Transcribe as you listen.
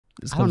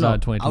This I don't comes know. out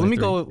in 2023. Let me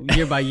go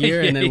year by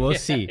year and then we'll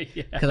see.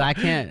 Yeah. Because I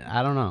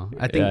don't know.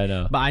 I think, I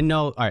know. but I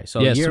know. All right. So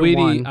Yeah, year Sweetie.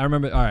 one, I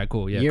remember. All right,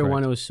 cool. Yeah, year correct.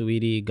 one, it was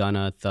Sweetie,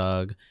 Gunna,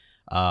 Thug.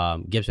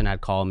 Gibson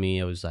had called me.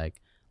 It was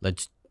like,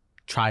 let's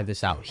try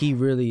this out. He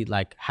really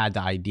like had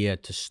the idea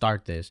to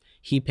start this.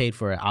 He paid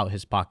for it out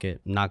his pocket.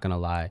 Not gonna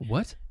lie.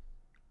 What?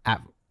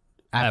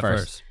 At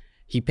first,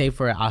 he paid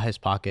for it out his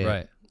pocket.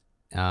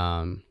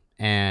 Right.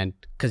 And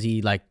because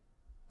he like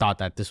thought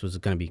that this was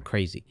gonna be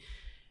crazy.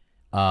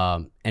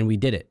 And we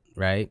did it,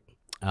 right?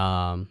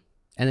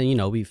 And then, you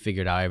know, we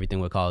figured out everything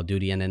with Call of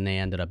Duty, and then they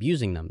ended up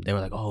using them. They were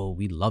like, oh,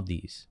 we love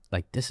these.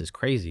 Like, this is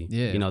crazy.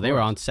 Yeah, you know, they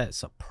were on set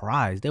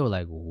surprised. They were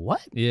like,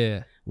 what?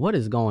 Yeah. What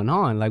is going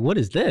on? Like, what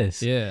is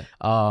this? Yeah.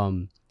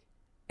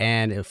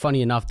 And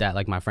funny enough that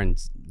like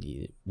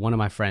one of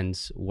my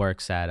friends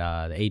works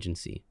at the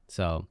agency.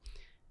 So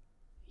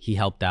he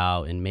helped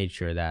out and made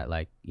sure that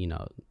like, you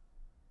know,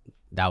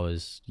 that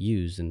was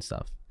used and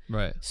stuff.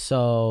 Right.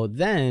 So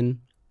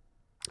then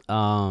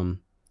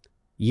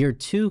year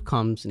 2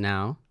 comes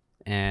now,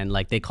 and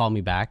like they called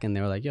me back and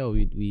they were like, yo,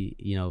 we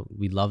you know,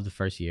 we love the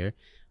first year.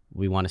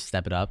 We want to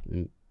step it up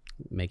and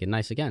make it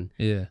nice again.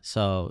 Yeah.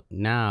 So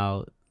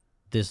now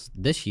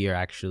this year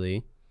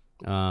actually,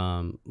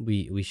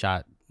 we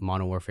shot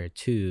Modern Warfare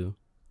 2,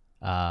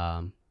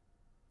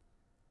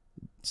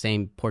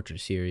 same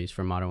portrait series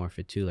for Modern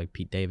Warfare 2, like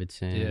Pete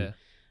Davidson.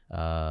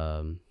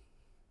 Yeah.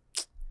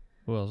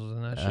 Who else was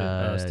in that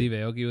shit? Steve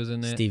Aoki was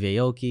in it. Steve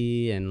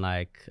Aoki and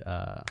like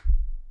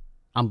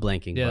I'm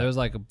blanking. Yeah, but there was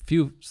like a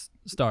few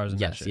stars in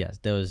that yes, shit. yes,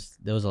 there was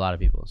a lot of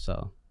people.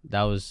 So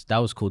that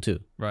was cool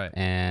too. Right.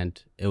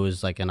 And it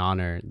was like an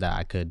honor that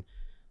I could,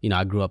 you know,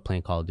 I grew up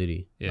playing Call of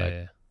Duty. Yeah, like,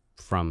 yeah.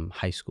 From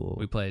high school.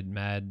 We played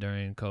Mad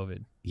during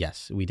COVID.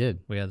 Yes, we did.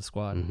 We had the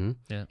squad. Mm-hmm.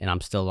 Yeah. And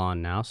I'm still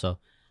on now. So,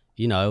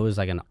 you know, it was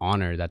like an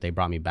honor that they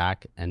brought me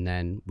back. And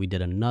then we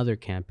did another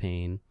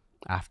campaign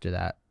after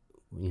that.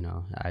 You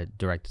know, I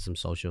directed some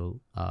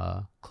social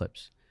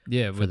clips.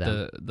 Yeah, with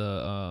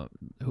them.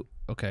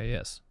 Okay,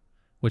 yes.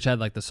 Which had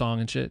like the song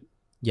and shit.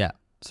 Yeah.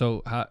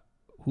 So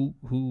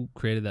who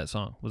created that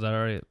song? Was that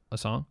already a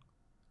song?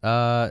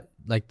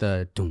 Like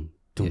the doom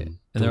doom. Yeah.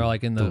 And they're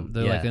like in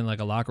like in like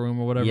a locker room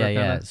or whatever. Yeah,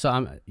 kinda? yeah. So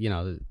I'm, you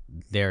know,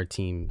 their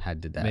team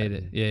did that. Made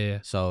it. Yeah, yeah.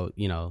 So,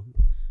 you know,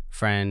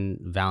 friend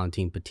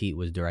Valentine Petit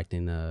was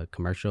directing the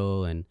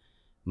commercial, and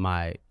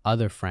my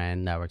other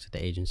friend that works at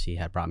the agency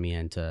had brought me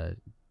in to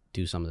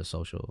do some of the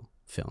social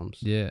films.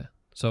 Yeah.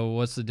 So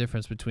what's the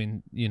difference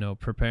between, you know,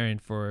 preparing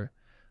for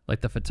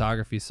like the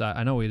photography side?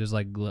 I know we just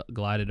like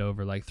glided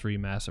over like 3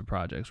 massive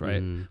projects,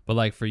 right? Mm. But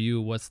like for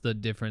you, what's the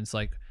difference?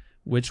 Like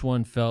which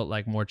one felt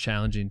like more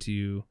challenging to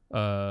you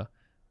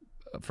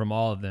from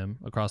all of them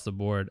across the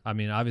board? I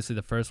mean, obviously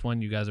the first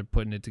one, you guys are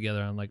putting it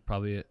together on like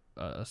probably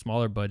a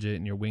smaller budget,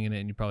 and you're winging it,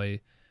 and you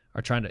probably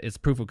are trying to, it's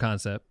proof of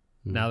concept.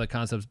 Now the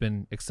concept's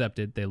been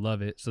accepted, they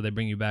love it, so they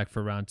bring you back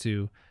for round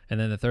 2, and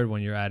then the third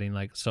one you're adding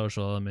like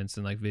social elements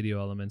and like video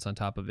elements on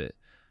top of it.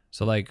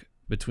 So like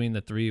between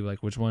the 3, like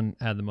which one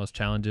had the most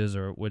challenges,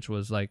 or which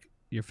was like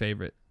your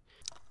favorite?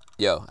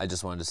 Yo, I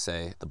just wanted to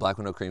say the Black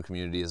Window Cream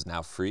community is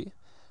now free.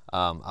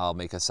 I'll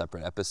make a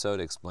separate episode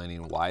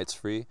explaining why it's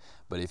free,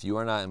 but if you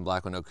are not in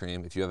Black Window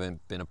Cream, if you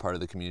haven't been a part of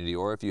the community,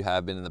 or if you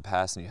have been in the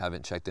past and you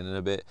haven't checked in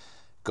a bit,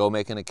 go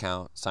make an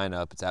account, sign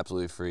up. It's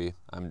absolutely free.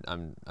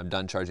 I'm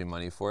done charging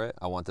money for it.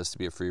 I want this to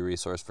be a free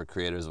resource for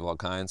creators of all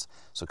kinds.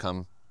 So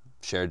come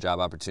share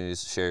job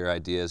opportunities, share your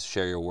ideas,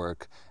 share your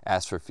work,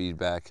 ask for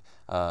feedback,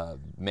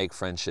 make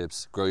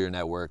friendships, grow your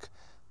network.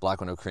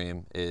 Black Window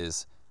Cream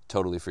is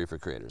totally free for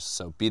creators.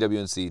 So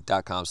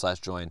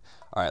bwnc.com/join.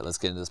 All right, let's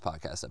get into this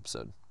podcast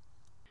episode.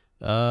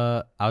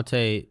 I would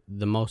say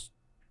the most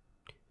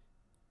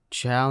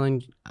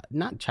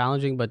not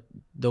challenging, but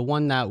the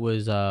one that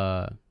was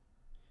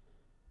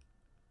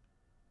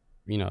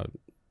you know,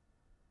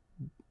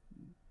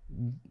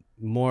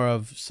 more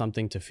of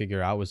something to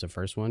figure out was the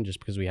first one, just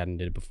because we hadn't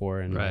did it before,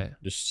 and Right.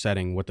 like, just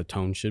setting what the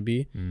tone should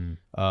be.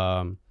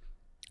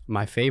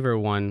 My favorite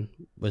one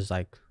was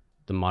like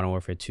the Modern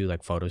Warfare 2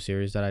 like photo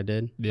series that I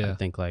did. Yeah. I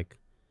think like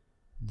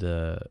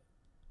the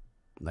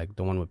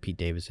one with Pete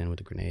Davidson with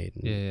the grenade.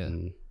 And, Yeah.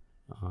 And,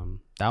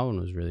 that one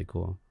was really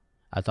cool.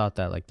 I thought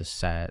that like the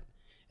set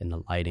and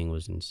the lighting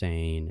was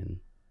insane, and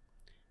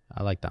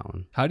I like that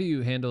one. How do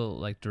you handle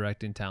like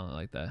directing talent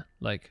like that?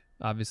 Like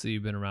obviously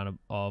you've been around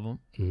all of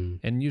them,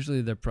 and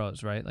usually they're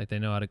pros, right? Like they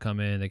know how to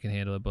come in, they can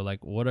handle it. But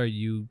like, what are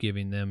you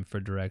giving them for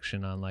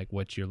direction on like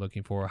what you're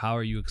looking for? How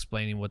are you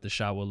explaining what the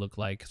shot will look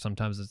like?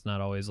 Sometimes it's not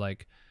always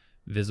like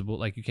visible,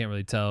 like you can't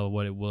really tell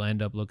what it will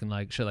end up looking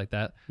like, shit like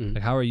that.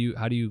 Like how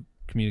do you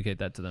communicate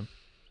that to them?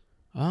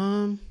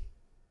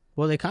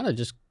 Well, they kind of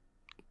just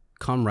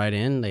come right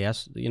in. They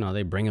ask, you know,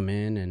 they bring them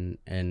in,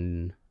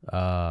 and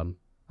I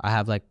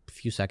have like a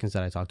few seconds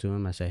that I talk to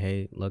them. I say,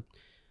 hey, look,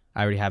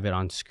 I already have it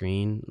on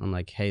screen. I'm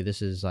like, hey,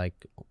 this is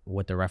like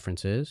what the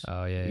reference is.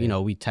 Oh yeah. You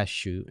know, we test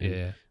shoot. And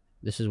Yeah.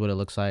 This is what it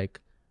looks like.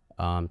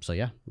 So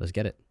yeah, let's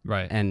get it.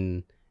 Right.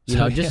 And you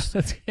know, just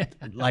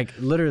like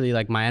literally,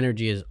 like my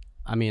energy is.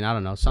 I mean, I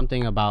don't know,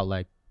 something about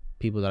like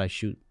people that I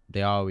shoot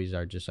they always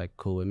are just like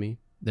cool with me.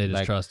 They just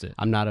like, trust it.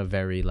 I'm not a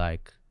very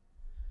like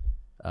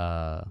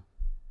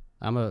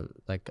I'm a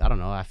like I don't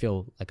know, I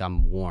feel like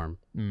I'm warm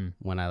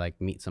when I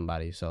like meet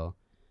somebody, so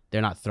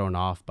they're not thrown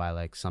off by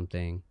like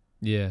something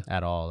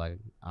at all. Like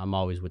I'm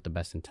always with the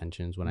best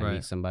intentions when I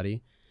meet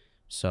somebody,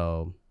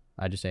 so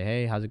I just say,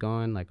 hey, how's it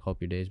going? Like,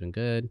 hope your day's been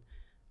good.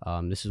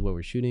 This is what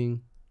we're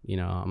shooting. You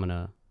know, I'm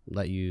gonna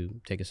let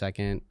you take a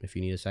second if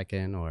you need a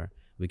second, or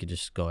we could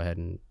just go ahead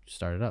and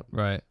start it up.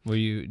 Right. Do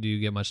you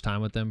get much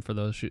time with them for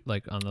those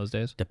like on those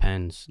days?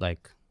 Depends.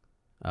 Like,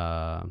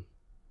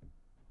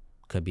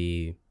 could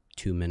be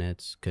 2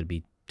 minutes, could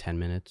be 10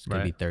 minutes,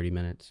 could be 30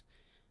 minutes.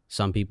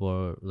 Some people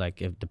are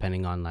like, if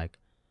depending on like,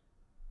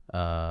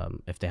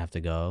 if they have to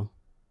go,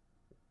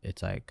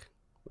 it's like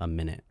a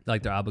minute.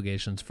 Like their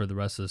obligations for the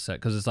rest of the set,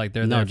 because it's like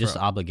they're no, there just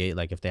obligate.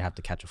 Like if they have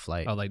to catch a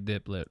flight. Oh, like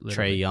dip literally.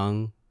 Trey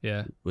Young,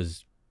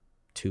 was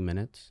 2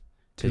 minutes.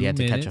 Because he had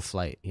to catch a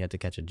flight. He had to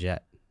catch a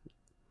jet.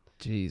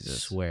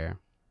 Jesus. Swear,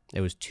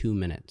 it was 2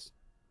 minutes.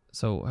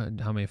 So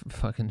how many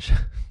fucking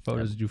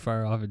photos did you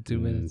fire off in 2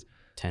 minutes?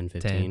 10,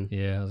 15. 10.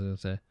 Yeah, I was gonna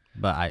say.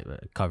 But I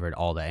covered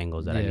all the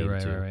angles that I needed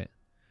to. Right.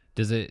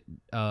 Does it?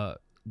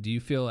 Do you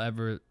feel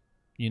ever,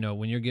 you know,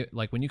 when you're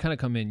when you kind of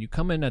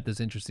come in at this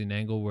interesting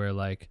angle where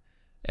like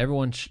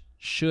everyone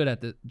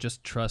should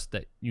just trust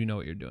that you know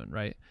what you're doing,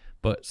 right?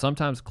 But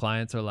sometimes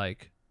clients are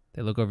like,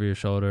 they look over your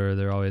shoulder.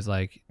 They're always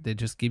like, they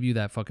just give you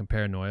that fucking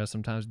paranoia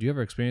sometimes. Do you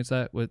ever experience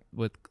that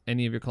with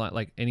any of your clients,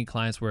 like any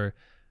clients where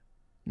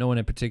no one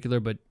in particular,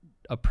 but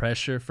a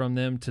pressure from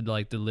them to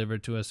like deliver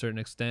to a certain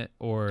extent?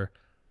 Or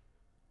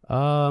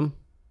I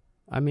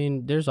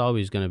mean, there's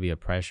always going to be a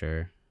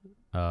pressure.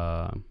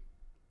 You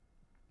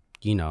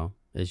know,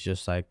 it's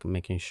just like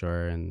making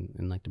sure in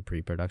like the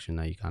pre-production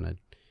that you kind of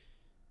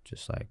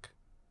just like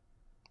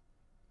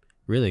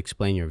really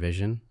explain your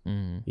vision,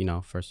 you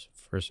know, first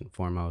and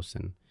foremost.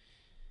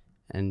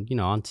 And, you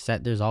know, on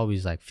set, there's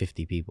always like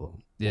 50 people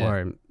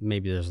or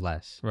maybe there's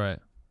less. Right.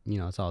 You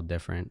know, it's all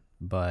different.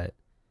 But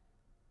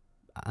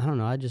I don't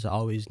know. I just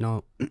always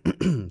know,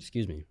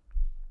 excuse me.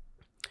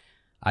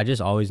 I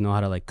just always know how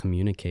to like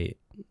communicate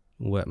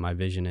what my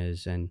vision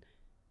is. And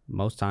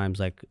most times,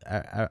 like,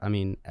 I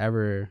mean,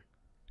 every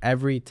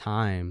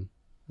time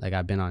like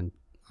I've been on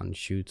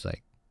shoots,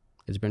 like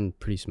it's been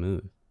pretty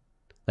smooth.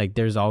 Like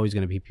there's always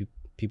going to be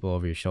people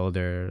over your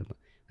shoulder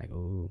like,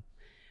 oh,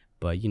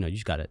 but you know, you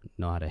just got to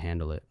know how to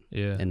handle it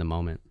in the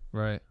moment.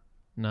 Right.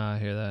 Nah, I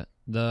hear that.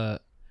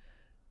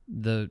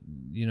 The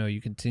you know,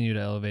 you continue to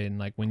elevate, and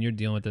like when you're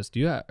dealing with this,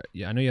 I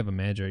know you have a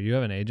manager. You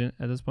have an agent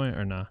at this point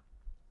or nah?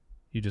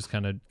 You just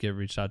kind of get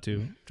reached out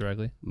to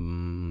directly?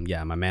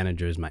 Yeah, my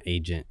manager is my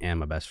agent and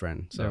my best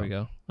friend. So there we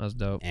go. That's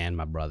dope. And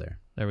my brother.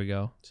 There we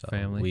go. So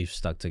family. We've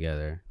stuck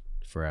together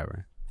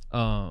forever.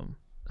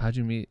 How'd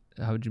you meet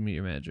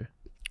your manager?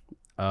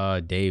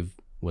 Dave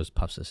was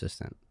Puff's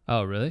assistant.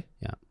 Oh, really?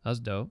 Yeah. That's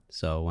dope.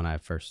 So when I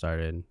first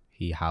started,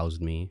 he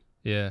housed me.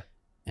 Yeah.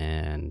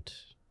 And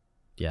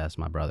yeah, it's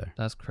my brother.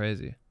 That's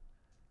crazy.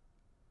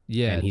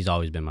 Yeah. And he's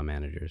always been my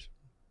manager.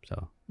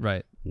 So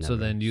right. So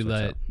then do you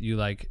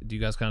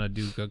guys kind of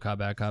do good cop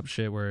bad cop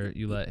shit where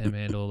you let him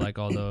handle like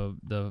all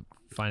the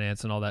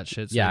finance and all that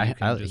shit? So yeah,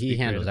 he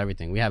handles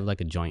everything. We have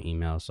like a joint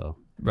email, so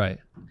right.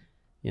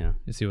 You know,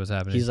 you see what's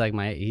happening. He's like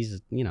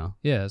you know.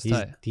 Yeah, it's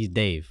tight. He's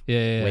Dave.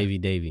 Yeah. Wavy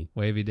Davy.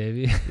 Wavy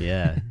Davy.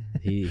 Yeah,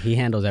 he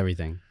handles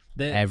everything.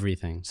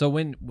 Everything.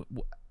 So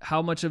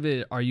how much of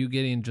it are you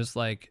getting? Just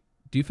like,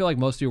 do you feel like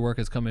most of your work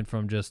is coming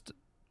from just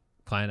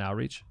client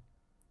outreach?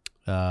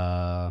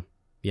 Yeah.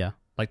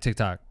 Like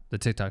the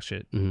TikTok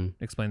shit.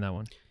 Mm-hmm. Explain that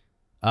one.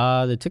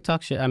 The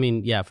TikTok shit. I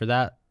mean, yeah, for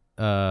that,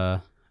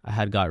 I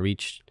had gotten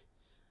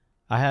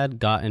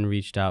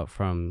reached out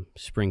from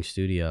Spring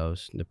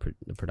Studios, the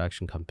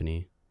production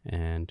company,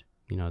 and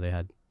you know they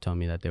had told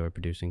me that they were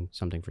producing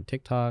something for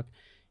TikTok,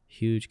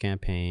 huge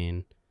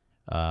campaign.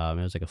 It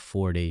was like a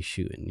 4-day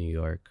shoot in New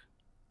York.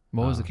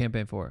 What was the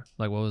campaign for?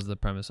 Like, what was the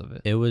premise of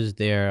it? It was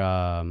their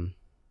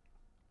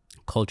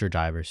Culture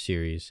Driver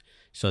series.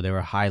 So they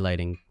were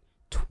highlighting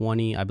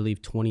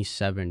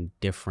 27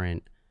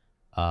 different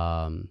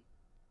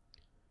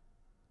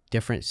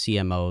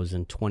CMOs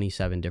and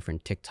 27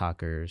 different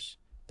TikTokers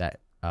that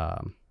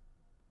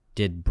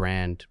did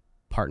brand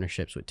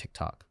partnerships with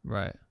TikTok.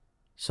 Right.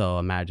 So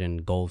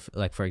imagine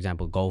for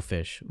example,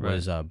 Goldfish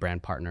was a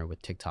brand partner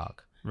with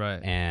TikTok. Right.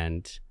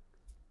 And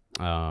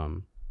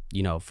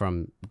you know,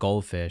 from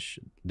Goldfish,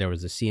 there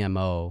was a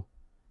CMO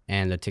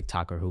and a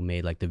TikToker who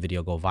made like the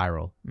video go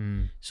viral.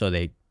 So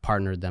they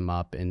partnered them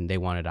up and they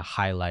wanted to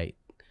highlight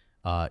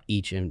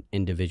each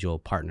individual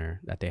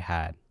partner that they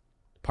had,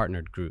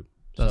 partnered group.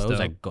 So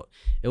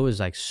it was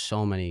like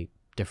so many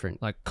different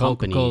like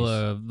companies.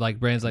 Coca-Cola, like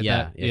brands like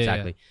that. Yeah,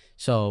 exactly. Yeah.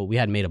 So we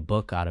had made a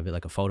book out of it,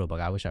 like a photo book.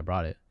 I wish I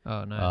brought it.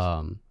 Oh,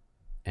 nice.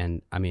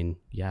 And I mean,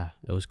 yeah,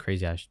 it was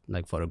crazy. I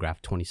like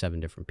photographed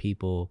 27 different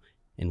people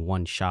in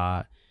one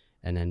shot,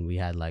 and then we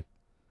had like.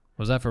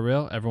 Was that for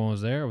real? Everyone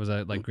was there, or was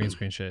that like green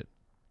screen shit?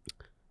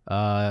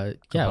 Yeah,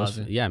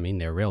 composing? yeah. I mean,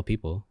 they're real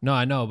people. No,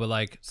 I know, but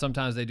like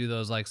sometimes they do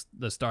those like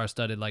the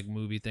star-studded like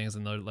movie things,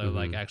 and they're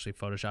like Mhm. actually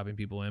photoshopping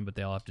people in, but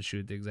they all have to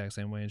shoot the exact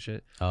same way and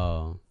shit.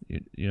 Oh,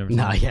 You never?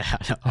 no, seen yeah.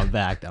 I'm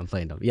back. I'm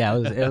playing them. Yeah,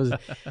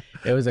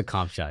 it was a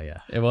comp shot.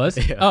 Yeah. It was?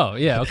 Yeah. Oh,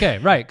 yeah, okay,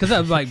 right. Because I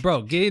was like,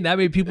 bro, getting that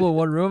many people in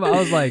one room, I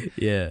was like,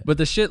 Yeah. but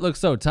the shit looks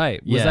so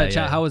tight. Was Yeah, that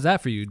yeah. how was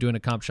that for you doing a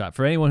comp shot?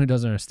 For anyone who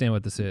doesn't understand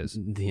what this is,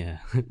 Yeah.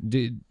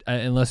 dude,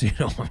 unless you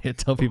don't want me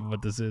to tell people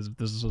what this is, if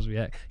this is supposed to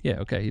be yeah,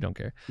 okay, you don't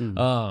care.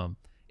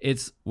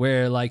 It's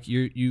where like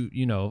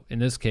you know, in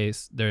this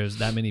case, there's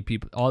that many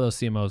people, all those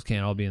CMOs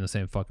can't all be in the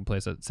same fucking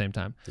place at the same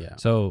time. Yeah.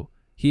 So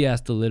he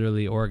has to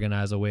literally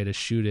organize a way to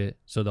shoot it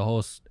so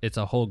it's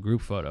a whole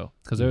group photo,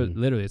 because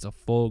literally it's a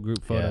full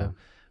group photo. Yeah.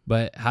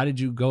 But how did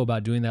you go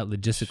about doing that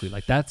logistically?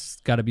 Like that's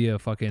got to be a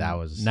fucking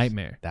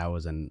nightmare. That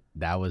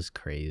was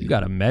crazy. You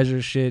got to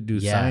measure shit, do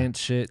science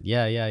shit.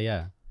 Yeah.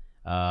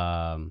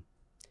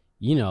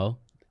 You know,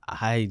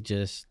 I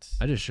just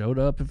showed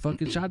up and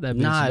fucking shot that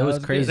bitch. Nah, you know, it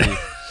was crazy.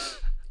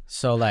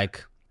 So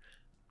like,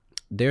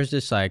 there's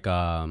this like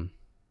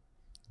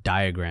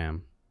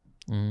diagram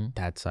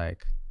that's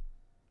like,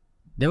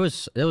 there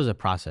was a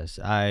process.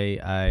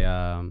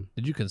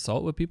 Did you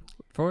consult with people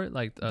for it?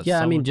 Like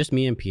yeah, I mean, just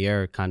me and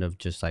Pierre kind of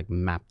just like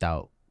mapped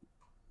out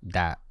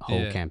that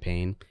whole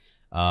campaign.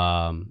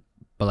 But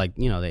like,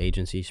 you know, the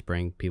agency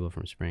people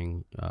from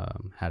Spring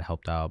had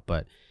helped out,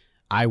 but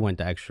I went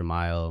the extra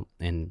mile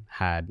and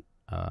had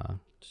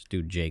this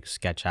dude Jake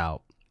sketch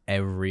out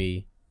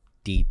every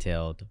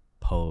detailed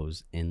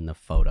pose in the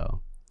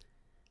photo.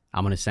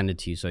 I'm gonna send it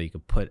to you so you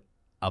could put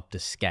up the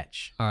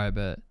sketch. All right,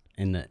 bet.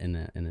 In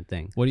the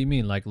thing. What do you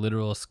mean, like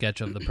literal sketch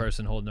of the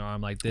person holding their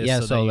arm like this? Yeah,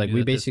 so like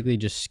we basically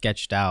just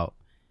sketched out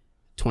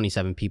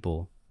 27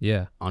 people.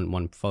 Yeah. On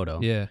one photo.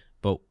 Yeah.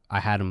 But I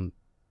had them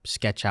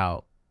sketch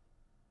out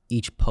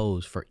each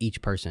pose for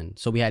each person.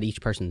 So we had each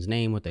person's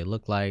name, what they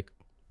look like.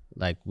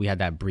 Like we had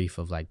that brief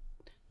of like,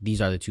 these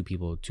are the two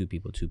people.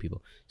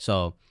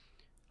 So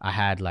I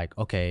had like,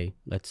 okay,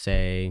 let's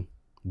say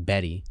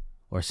Betty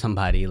or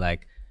somebody,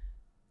 like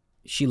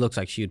she looks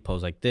like she would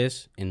pose like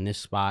this in this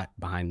spot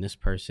behind this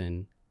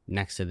person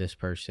next to this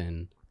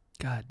person.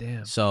 God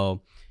damn.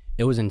 So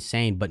it was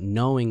insane, but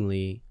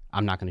knowingly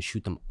I'm not going to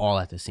shoot them all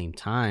at the same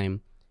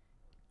time.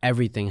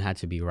 Everything had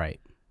to be right.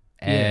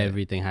 Yeah.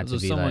 Everything had to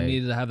be someone like,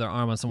 needed to have their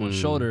arm on someone's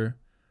shoulder.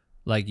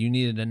 Like you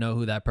needed to know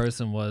who that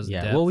person was.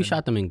 Yeah. Well, we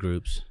shot them in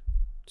groups.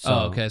 So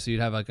okay. So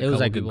you'd have like it was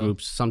like a group.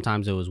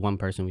 Sometimes it was one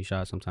person we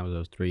shot. Sometimes it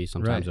was three.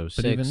 Sometimes it was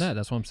six. But even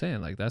that's what I'm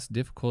saying. Like that's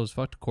difficult as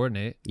fuck to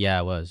coordinate. Yeah,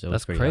 it was.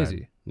 That's pretty crazy.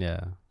 Hard. Yeah.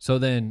 So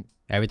then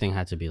everything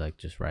had to be like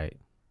just right.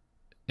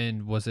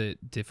 And was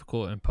it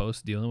difficult in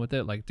post dealing with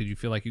it? Like, did you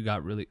feel like you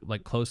got really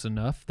like close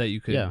enough that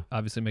you could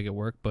obviously make it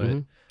work?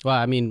 But well,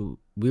 I mean,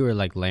 we were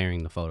like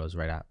layering the photos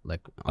right out,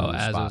 like on the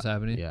as spot. it was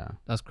happening. Yeah,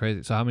 that's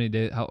crazy. So how many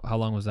days? How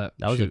long was that?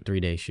 That was a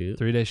 3-day shoot.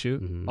 3-day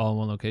shoot, all in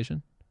one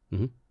location.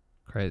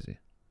 Crazy.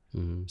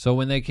 Mm-hmm. So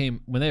when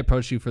they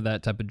approached you for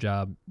that type of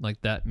job,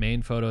 like that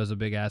main photo is a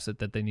big asset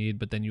that they need,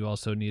 but then you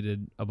also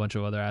needed a bunch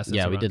of other assets.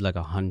 Yeah, we did like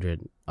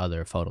 100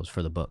 other photos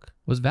for the book.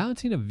 Was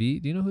Valentina V?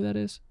 Do you know who that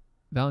is?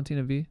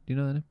 Valentina V? Do you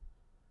know that name?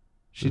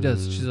 She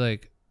does. She's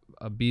like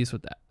a beast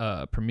with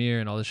Premiere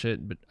and all this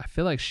shit. But I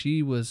feel like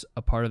she was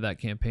a part of that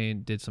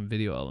campaign. Did some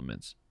video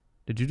elements.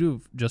 Did you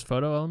do just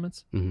photo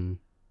elements?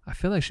 I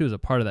feel like she was a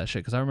part of that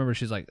shit because I remember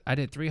she's like, I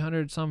did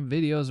 300 some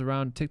videos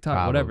around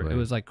TikTok, whatever. It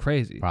was like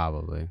crazy.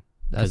 Probably.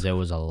 Because there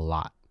was a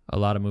lot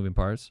of moving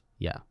parts.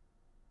 Yeah.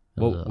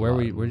 Well, where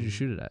did you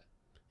shoot it at?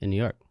 In New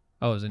York.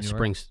 Oh, it was in New York.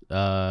 Springs.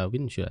 We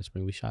didn't shoot at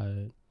Spring. We shot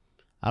it.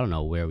 I don't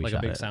know where we shot it.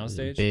 Like a big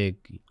soundstage.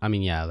 Big. I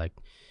mean, yeah. Like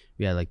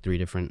we had like 3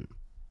 different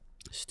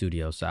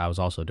studios. So I was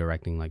also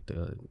directing like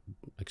the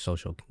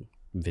social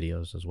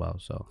videos as well.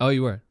 So. Oh,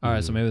 you were. All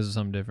right. So maybe this is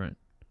something different.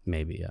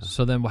 Maybe, yeah.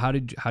 So then, how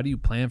do you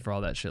plan for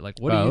all that shit? Like,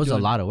 what? It was doing?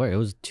 A lot of work. It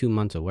was 2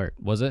 months of work.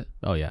 Was it?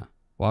 Oh yeah.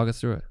 Walk us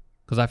through it.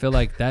 Because I feel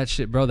like that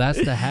shit, bro, that's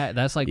the hat.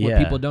 That's like what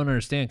people don't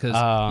understand.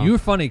 Because you were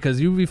funny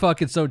because you be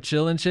fucking so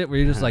chill and shit where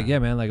you're just like, yeah,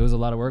 man, like it was a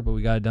lot of work, but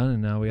we got it done.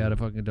 And now we had a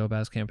fucking dope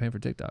ass campaign for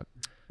TikTok.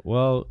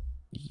 Well,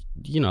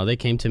 you know, they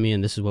came to me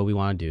and this is what we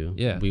want to do.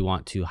 Yeah. We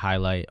want to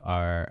highlight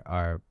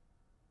our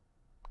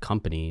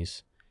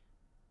companies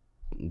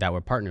that we're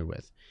partnered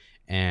with.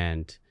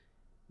 And,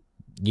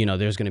 you know,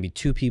 there's going to be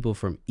 2 people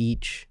from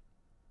each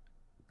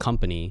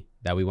company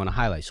that we want to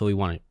highlight. So we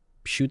want to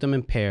shoot them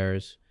in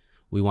pairs.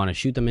 We want to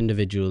shoot them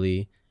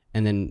individually,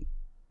 and then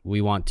we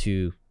want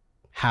to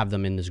have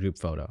them in this group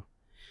photo.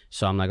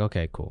 So I'm like,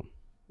 okay, cool.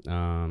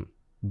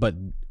 But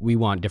we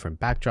want different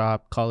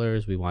backdrop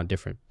colors. We want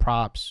different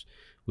props.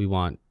 We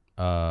want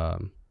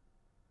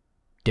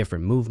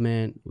different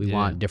movement. We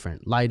want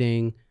different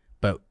lighting,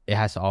 but it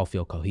has to all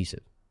feel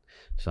cohesive.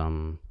 So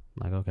I'm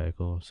like, okay,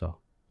 cool. So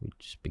we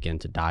just begin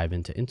to dive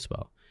into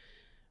inspo,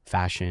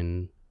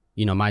 fashion.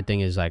 You know, my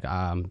thing is like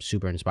I'm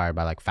super inspired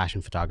by like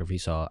fashion photography,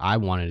 so I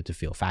wanted it to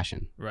feel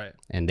fashion. Right.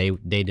 And they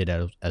did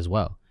it as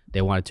well.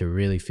 They wanted to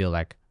really feel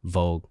like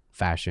Vogue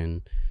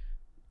fashion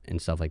and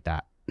stuff like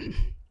that.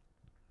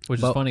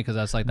 Which is funny because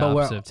that's like the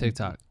opposite of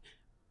TikTok.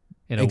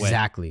 in a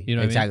exactly. way. You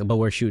know what I mean? But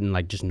we're shooting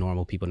like just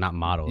normal people, not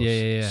models.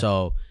 Yeah.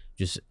 So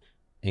just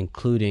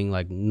including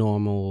like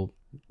normal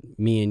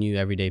me and you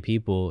everyday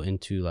people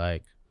into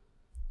like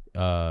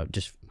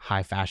just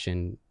high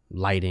fashion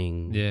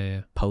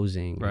lighting,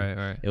 posing.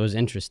 Right. It was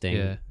interesting.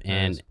 Yeah,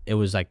 and it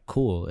was like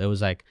cool. It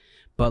was like,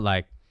 but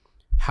like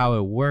how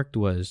it worked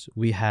was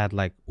we had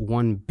like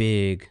one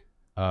big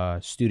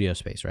studio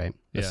space, right?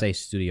 Let's say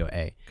Studio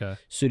A. Okay.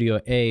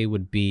 Studio A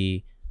would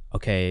be,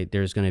 okay,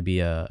 there's going to be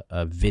a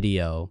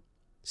video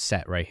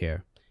set right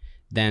here.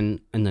 Then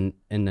in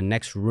the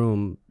next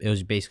room, it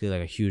was basically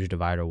like a huge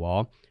divider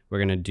wall. We're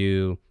going to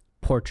do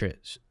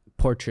portrait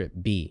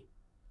B.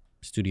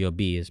 Studio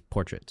B is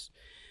portraits.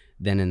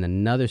 Then in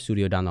another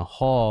studio down the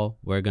hall,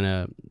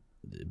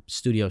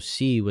 Studio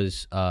C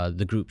was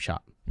the group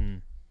shot.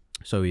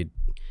 So we'd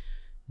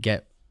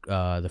get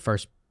the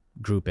first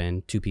group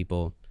in, 2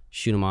 people,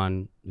 shoot them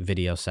on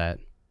video set,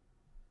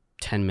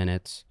 10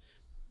 minutes,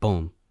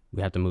 boom.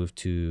 We have to move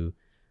to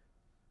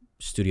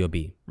Studio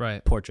B.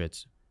 Right.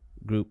 Portraits,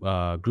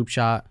 group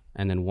shot,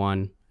 and then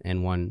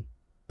one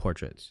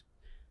portraits.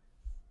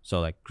 So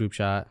like group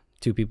shot,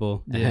 2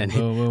 people,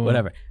 and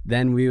whatever.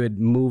 Then we would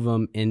move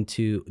them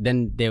into,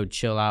 then they would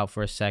chill out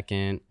for a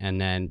second, and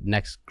then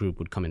next group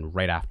would come in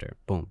right after.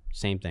 Boom,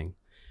 same thing.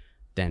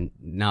 Then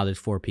now there's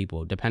 4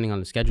 people. Depending on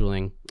the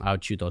scheduling, I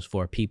would shoot those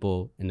 4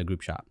 people in the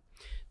group shot.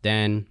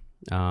 Then,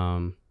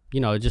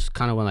 it just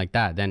kind of went like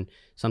that. Then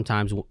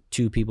sometimes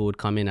 2 people would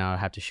come in, I would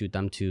have to shoot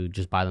them 2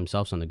 just by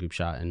themselves on the group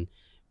shot. And,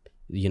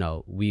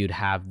 we would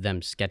have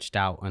them sketched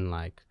out, and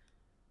like,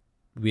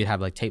 we'd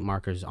have like tape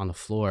markers on the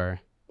floor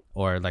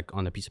or like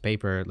on a piece of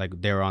paper,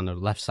 like they were on the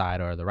left side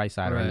or the right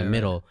side or in the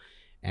middle.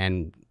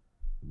 And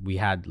we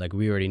had like,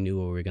 we already knew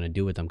what we were going to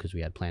do with them because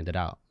we had planned it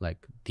out.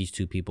 Like, these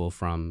 2 people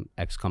from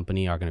X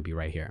company are going to be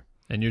right here.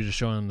 And you're just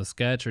showing them the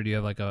sketch, or do you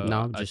have like a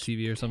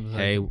TV or something?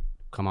 Hey,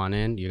 come on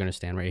in. You're going to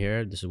stand right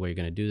here. This is where you're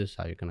going to do this,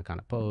 how you're going to kind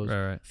of pose.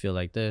 Right. Feel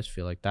like this,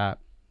 feel like that.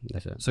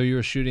 That's it. So you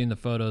were shooting the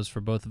photos for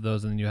both of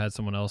those, and then you had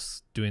someone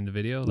else doing the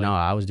video? Like, no,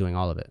 I was doing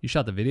all of it. You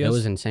shot the videos? It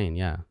was insane,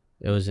 yeah.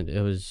 It was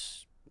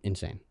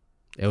insane.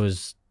 It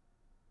was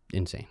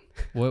insane.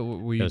 What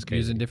were you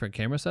using different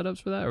camera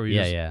setups for that? Or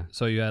yeah.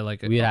 So you had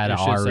like we had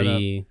an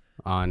RE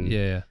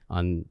on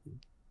on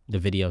the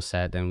video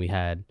set. Then we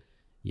had,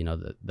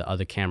 the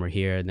other camera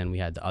here, and then we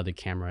had the other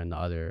camera and the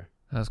other.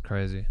 That's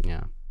crazy.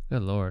 Yeah.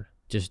 Good Lord.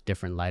 Just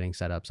different lighting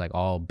setups, like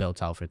all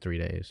built out for 3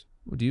 days.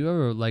 Do you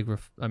ever like?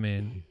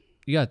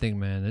 You gotta think,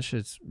 man. This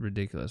shit's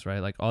ridiculous, right?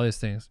 Like all these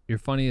things. You're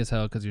funny as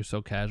hell because you're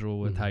so casual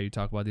with how you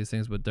talk about these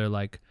things, but they're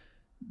like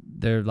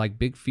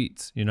big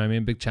feats. You know what I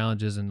mean? Big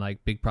challenges and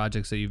like big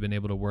projects that you've been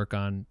able to work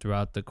on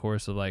throughout the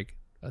course of like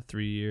a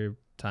 3-year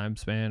time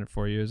span or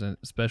 4 years, and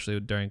especially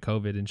during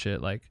COVID and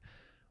shit. Like,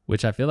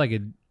 which I feel like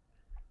it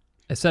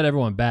set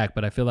everyone back,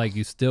 but I feel like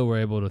you still were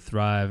able to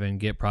thrive and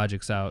get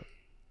projects out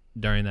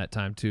during that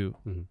time too.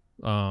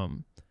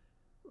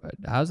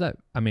 How's that?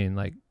 I mean,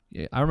 like,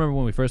 I remember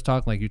when we first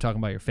talked, like you talking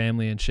about your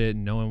family and shit,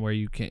 and knowing where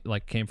you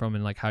came from,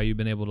 and like how you've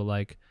been able to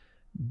like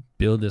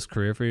build this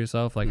career for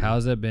yourself. Like,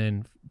 how's it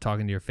been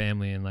talking to your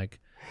family and like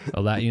a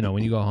lot,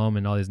 when you go home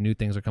and all these new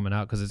things are coming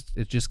out, because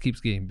it just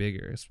keeps getting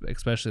bigger,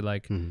 especially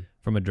like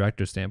from a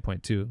director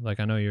standpoint too. Like,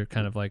 I know you're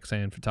kind of like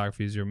saying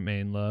photography is your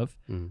main love,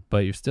 but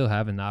you're still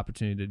having the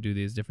opportunity to do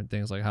these different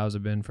things. Like, how's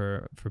it been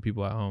for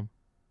people at home?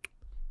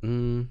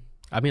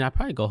 I mean, I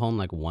probably go home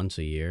like once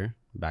a year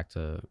back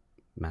to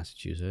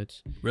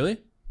Massachusetts.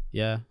 Really?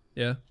 Yeah.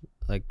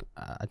 Like,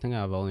 I think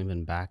I've only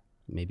been back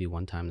maybe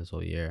one time this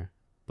whole year,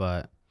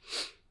 but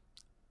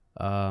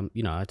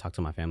I talk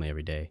to my family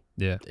every day.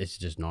 Yeah, it's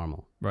just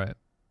normal. Right.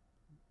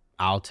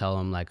 I'll tell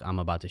them like I'm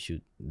about to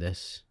shoot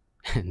this,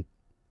 and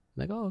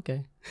like, oh,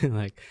 okay.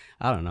 Like,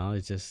 I don't know.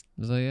 It's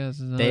like,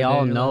 they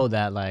all know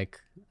that. Like,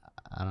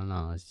 I don't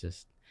know. It's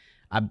just,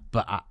 I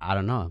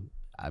don't know.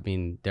 I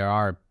mean, there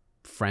are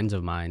friends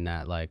of mine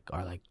that like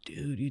are like,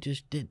 dude, you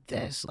just did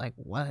this, like,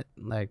 what,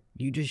 like,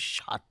 you just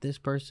shot this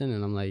person,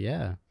 and I'm like,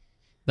 yeah.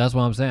 That's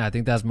what I'm saying. I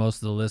think that's most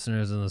of the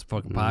listeners in this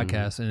fucking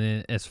podcast,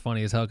 and it's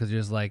funny as hell because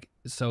you're just like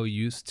so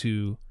used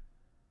to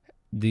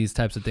these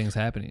types of things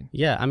happening.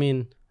 Yeah, I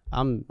mean,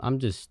 I'm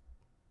just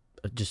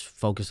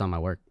focused on my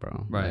work,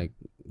 bro. Right. Like,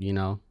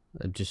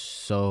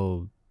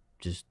 I'm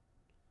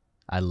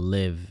I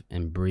live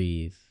and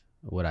breathe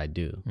what I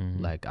do.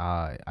 Like,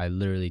 I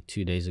literally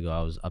 2 days ago,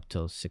 I was up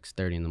till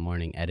 6:30 in the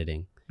morning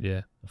editing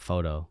a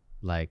photo,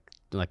 like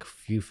a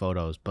few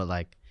photos, but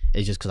like,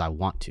 it's just because I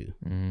want to.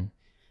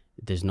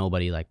 There's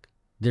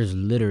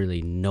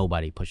literally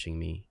nobody pushing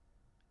me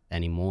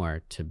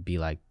anymore to be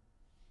like,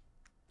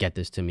 get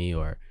this to me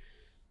or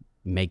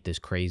make this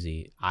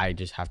crazy. I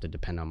just have to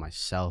depend on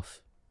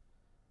myself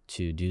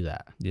to do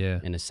that. Yeah.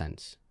 In a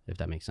sense, if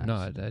that makes sense.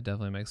 No, it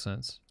definitely makes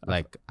sense.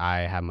 Like,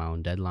 I have my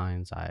own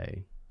deadlines.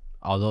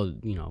 Although,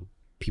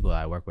 people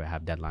that I work with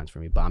have deadlines for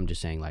me, but I'm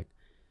just saying, like,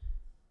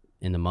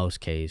 in the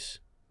most case,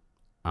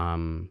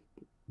 I'm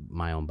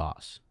my own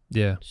boss.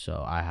 Yeah.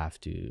 So I have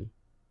to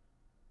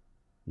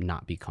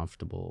not be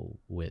comfortable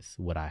with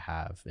what I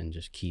have and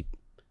just keep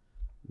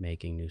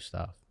making new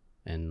stuff.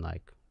 and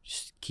like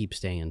just keep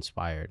staying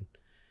inspired,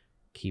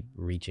 keep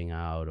reaching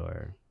out,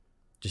 or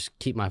just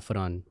keep my foot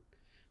on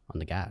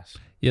the gas.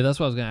 Yeah,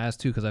 that's what I was gonna ask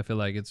too, because I feel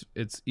like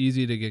it's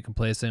easy to get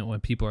complacent when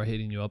people are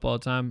hitting you up all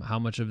the time. How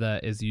much of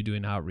that is you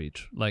doing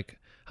outreach? Like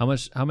how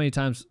many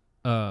times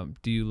do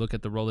you look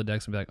at the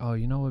Rolodex and be like, oh,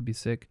 you know what would be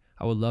sick?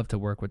 I would love to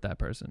work with that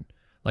person.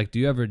 Like, do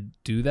you ever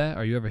do that?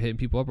 Are you ever hitting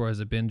people up, or has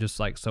it been just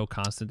like so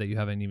constant that you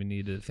haven't even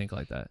needed to think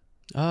like that?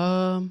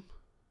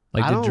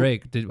 Like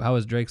how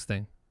was Drake's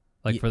thing?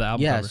 Like for the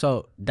album cover?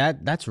 So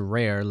that's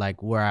rare,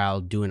 like where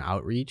I'll do an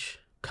outreach,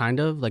 kind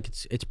of like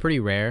it's pretty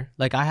rare.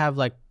 Like I have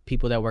like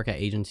people that work at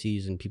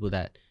agencies and people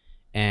that,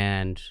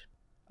 and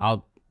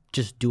I'll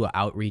just do an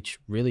outreach,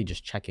 really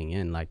just checking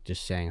in, like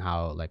just saying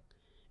how, like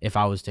if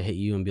I was to hit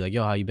you and be like,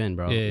 yo, how you been,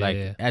 bro?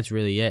 That's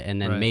really it.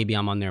 And then maybe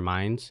I'm on their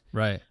minds.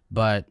 Right.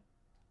 But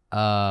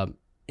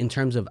in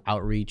terms of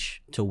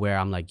outreach to where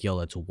I'm like, yo,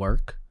 let's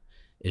work,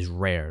 is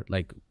rare.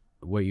 Like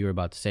what you were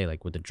about to say,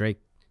 like with the Drake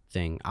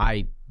thing,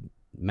 I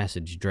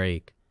messaged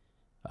Drake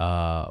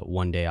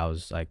one day. I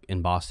was like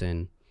in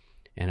Boston,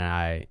 and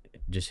I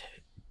just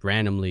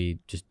randomly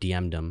just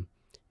DM'd him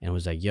and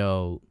was like,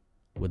 yo,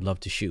 would love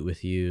to shoot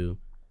with you,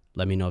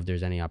 let me know if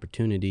there's any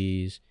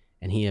opportunities.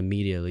 And he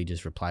immediately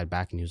just replied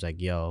back and he was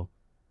like, yo,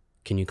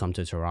 can you come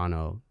to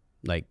Toronto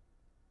like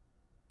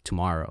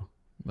tomorrow?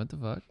 What the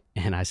fuck?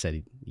 And I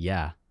said,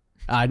 yeah.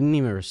 I didn't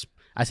even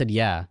I said,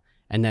 yeah.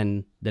 And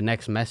then the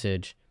next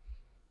message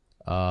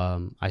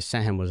I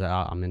sent him was,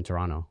 I'm in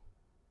Toronto.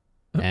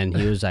 And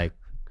he was like,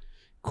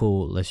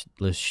 cool,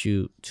 let's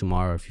shoot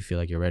tomorrow if you feel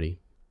like you're ready.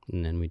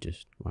 And then we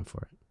just went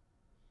for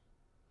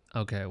it.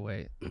 Okay,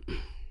 wait.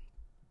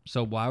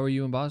 So why were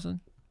you in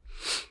Boston?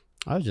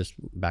 I was just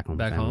back home.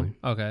 Back home?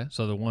 Okay.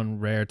 So the one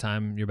rare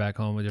time you're back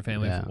home with your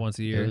family once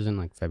a year. It was in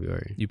like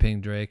February. You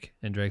pinged Drake,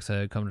 and Drake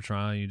said, come to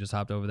Toronto, and you just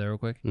hopped over there real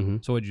quick? Mm-hmm.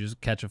 So would you just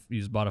you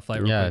just bought a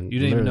flight real quick? You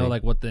didn't even know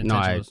like what the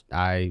intention was?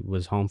 I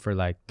was home for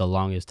like the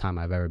longest time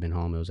I've ever been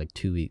home. It was like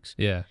 2 weeks.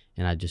 Yeah.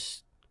 And I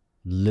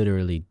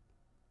literally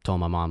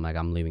told my mom, like,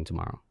 I'm leaving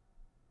tomorrow.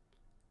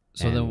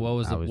 So then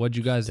what'd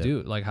you guys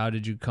do? Like, how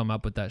did you come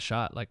up with that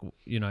shot? Like,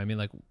 you know what I mean?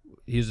 Like,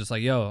 he was just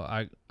like, yo,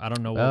 I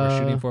don't know what we're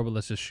shooting for, but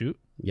let's just shoot.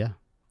 Yeah.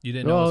 You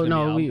didn't know it was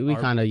gonna be we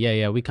kind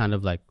of, we kind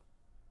of like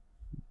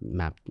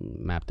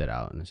mapped it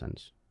out in a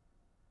sense.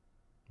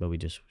 But we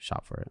just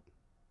shot for it.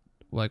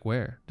 Like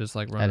where? Just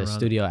like running at a around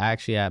studio,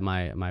 actually at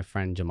my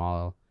friend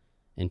Jamal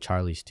and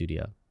Charlie's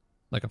studio.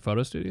 Like a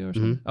photo studio or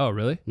something? Mm-hmm. Oh,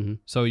 really? Mm-hmm.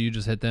 So you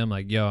just hit them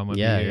like, yo, I'm gonna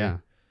be here. Yeah.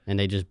 And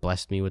they just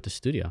blessed me with the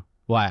studio.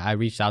 Well, I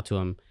reached out to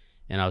him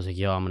and I was like,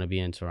 yo, I'm gonna be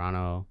in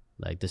Toronto.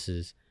 Like, this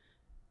is,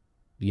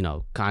 you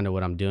know, kind of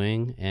what I'm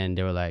doing. And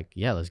they were like,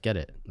 yeah, let's get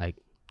it. Like,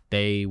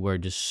 they were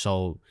just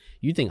so,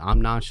 you think I'm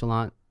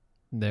nonchalant?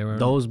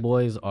 Those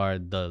boys are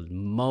the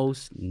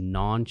most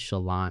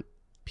nonchalant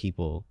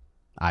people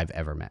I've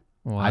ever met.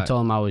 I told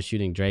them I was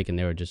shooting Drake and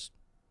they were just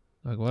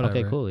like, whatever.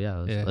 Okay, cool.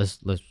 Yeah. Let's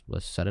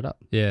set it up.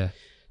 Yeah.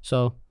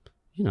 So,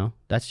 you know,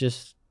 that's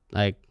just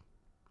like,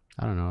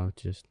 I don't know,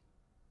 just,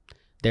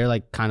 they're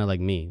like kind of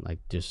like me, like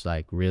just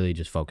like really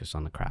just focused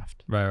on the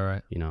craft.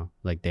 Right. You know,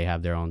 like they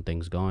have their own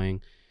things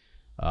going.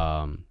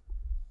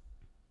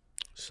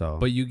 So,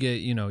 but you get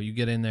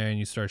in there and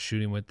you start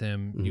shooting with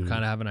them. You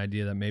kind of have an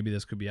idea that maybe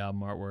this could be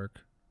album artwork.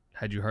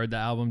 Had you heard the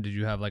album? Did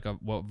you have like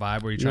what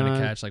vibe were you trying to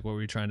catch? Like, what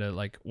were you trying to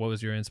like? What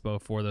was your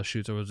inspo for those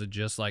shoots, or was it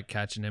just like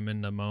catching him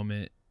in the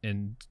moment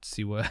and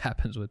see what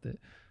happens with it?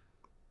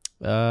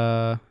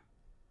 Yeah,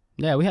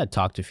 we had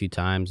talked a few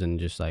times and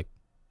just like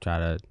try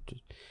to.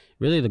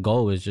 Really, the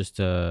goal was just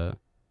to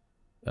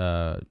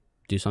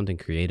do something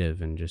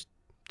creative and just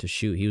to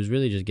shoot. He was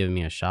really just giving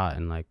me a shot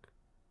and like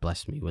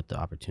blessed me with the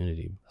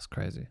opportunity. That's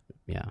crazy.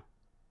 Yeah.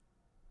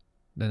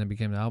 Then it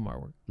became the album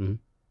artwork. Mm-hmm.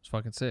 It's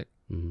fucking sick.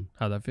 Mm-hmm.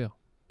 How'd that feel?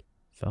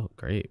 Felt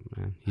great,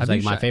 man. He's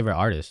like my favorite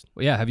artist.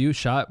 Well, yeah. Have you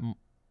shot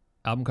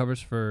album covers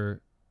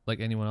for like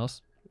anyone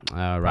else?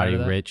 Roddy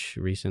Rich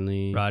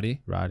recently.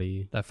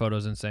 Roddy. That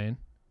photo's insane.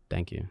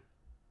 Thank you.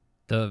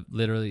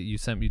 Literally you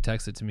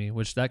texted to me,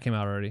 which that came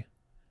out already.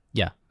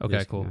 Yeah.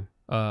 Okay, cool.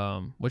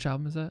 Yeah. Which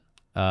album is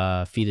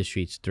that? Feed the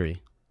Streets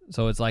 3.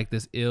 So it's like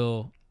this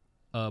ill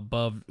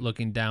above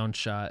looking down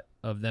shot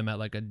of them at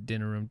like a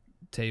dinner room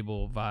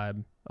table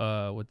vibe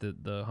with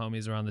the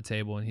homies around the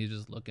table, and he's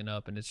just looking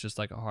up, and it's just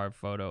like a hard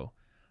photo.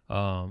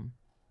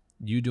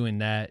 You doing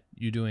that,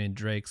 you doing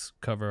Drake's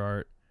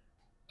cover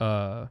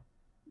art,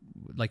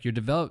 like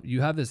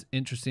you have this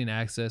interesting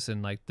access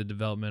and like the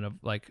development of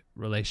like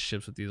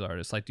relationships with these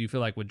artists. Like, do you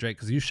feel like with Drake,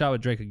 because you shot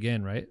with Drake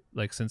again, right?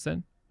 Like since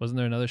then, wasn't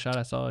there another shot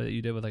I saw that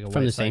you did with like a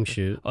from the same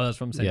shoot? Oh, that's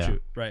from the same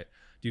shoot, right?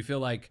 Do you feel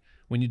like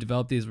when you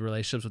develop these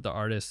relationships with the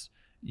artists,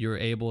 you're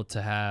able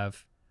to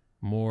have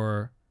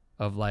more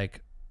of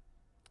like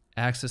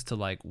access to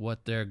like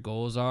what their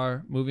goals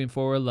are moving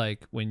forward?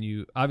 Like when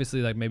you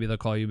obviously like maybe they'll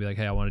call you and be like,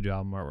 hey, I want to do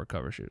album artwork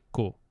cover shoot.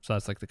 Cool. So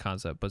that's like the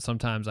concept. But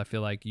sometimes I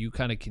feel like you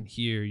kind of can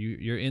hear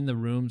you're in the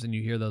rooms and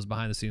you hear those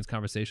behind the scenes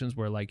conversations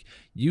where like,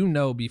 you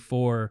know,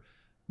 before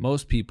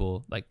most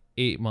people, like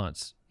 8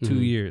 months, 2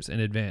 years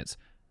in advance,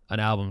 an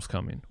album's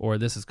coming or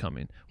this is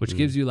coming, which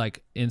gives you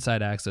like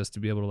inside access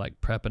to be able to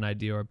like prep an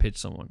idea or pitch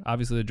someone.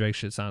 Obviously the Drake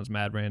shit sounds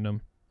mad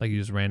random, like you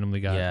just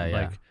randomly got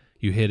like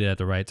you hit it at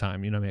the right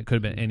time, you know what I mean? It could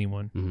have been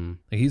anyone.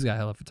 Like he's got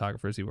hella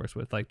photographers he works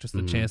with, like just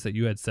the chance that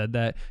you had said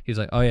that, he's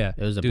like, oh yeah,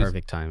 it was the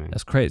perfect timing.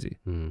 That's crazy.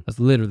 That's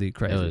literally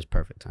crazy. It was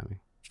perfect timing.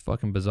 It's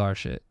fucking bizarre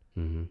shit.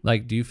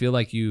 Like, do you feel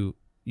like you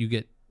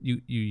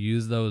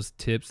use those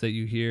tips that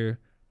you hear,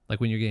 like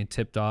when you're getting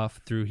tipped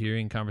off through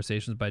hearing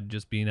conversations by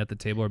just being at the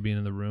table or being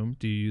in the room?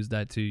 Do you use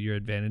that to your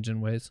advantage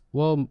in ways?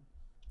 Well,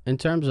 in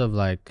terms of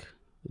like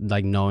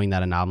knowing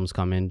that an album's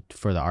coming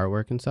for the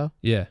artwork and stuff.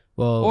 Yeah.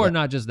 Well, or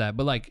not just that,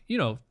 but like, you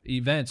know,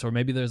 events, or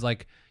maybe there's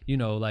like, you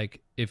know,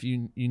 like if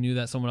you knew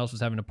that someone else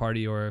was having a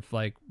party, or if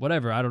like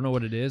whatever, I don't know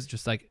what it is,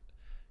 just like.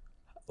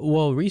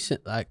 Well, all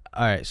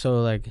right,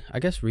 so like I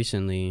guess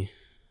recently,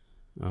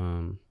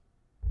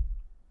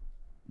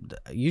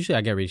 usually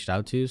I get reached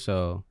out to,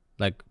 so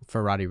like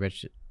for Roddy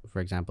Ricch,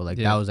 for example, like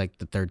that was like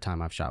the third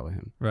time I've shot with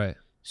him. Right.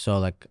 So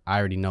like I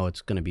already know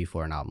it's gonna be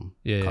for an album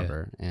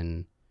cover,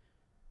 and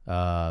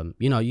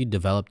you know, you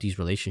develop these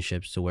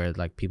relationships to where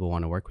like people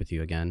want to work with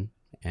you again,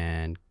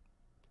 and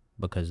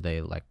because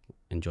they like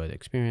enjoy the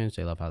experience,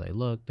 they love how they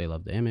look, they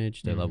love the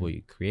image, they love what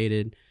you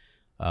created,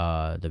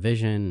 the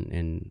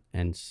vision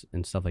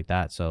and stuff like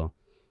that. So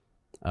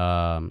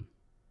yeah,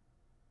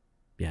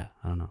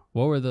 I don't know.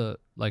 What were the,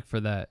 like for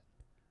that,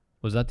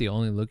 was that the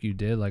only look you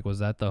did? Like, was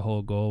that the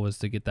whole goal, was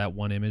to get that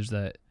one image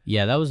that?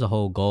 Yeah, that was the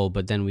whole goal.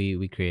 But then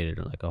we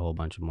created like a whole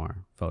bunch of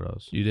more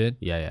photos. You did?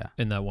 Yeah.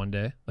 In that one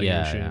day? Like you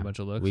were shooting a bunch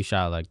of looks? We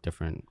shot like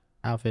different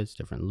outfits,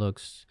 different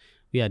looks.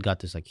 We had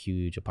got this like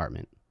huge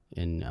apartment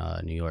in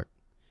New York.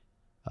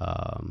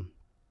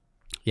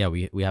 Yeah,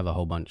 we have a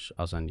whole bunch.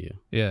 I'll send you.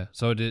 Yeah.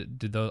 So did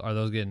those, are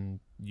those getting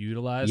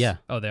utilized? Yeah.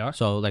 Oh, they are?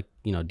 So like,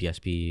 you know,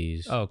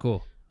 DSPs. Oh,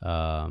 cool.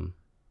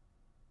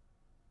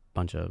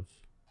 Bunch of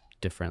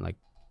different like,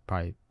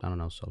 probably, I don't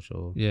know,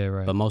 social. Yeah,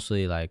 right. But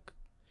mostly like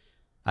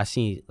I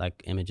see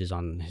like images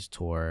on his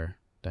tour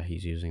that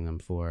he's using them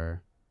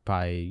for,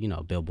 probably, you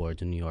know,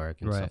 billboards in New York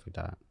and stuff like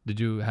that. Did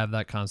you have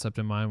that concept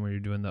in mind when you're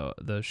doing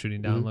the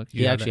shooting down look?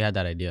 He actually had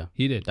that idea.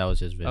 He did? That was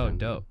his vision. Oh,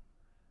 dope.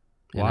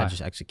 And Why? I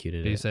just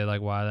executed it. Did he say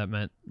like why that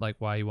meant, like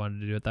why he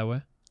wanted to do it that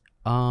way?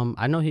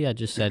 I know he had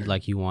just said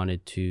like he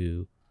wanted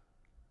to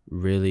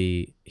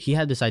really, he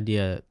had this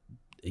idea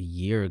a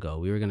year ago.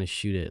 We were gonna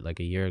shoot it like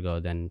a year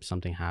ago, then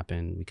something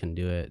happened, we couldn't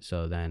do it,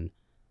 so then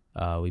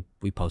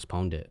we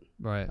postponed it.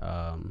 Right.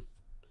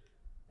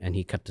 And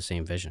he kept the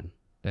same vision.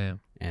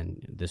 Damn.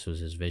 And this was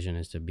his vision,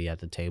 is to be at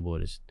the table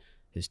with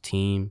his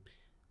team,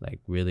 like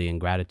really in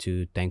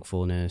gratitude,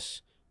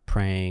 thankfulness,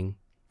 praying,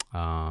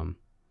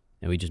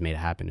 and we just made it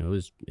happen.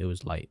 It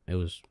was light. It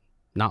was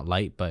not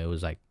light, but it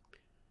was like,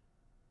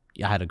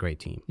 I had a great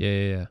team.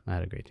 Yeah. I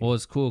had a great team. Well,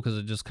 it's cool because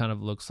it just kind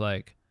of looks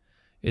like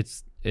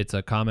it's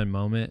a common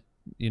moment,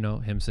 you know,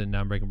 him sitting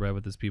down breaking bread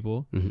with his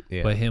people,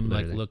 Yeah, but him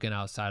literally. like looking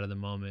outside of the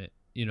moment,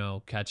 you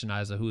know, catching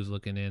eyes of who's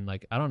looking in.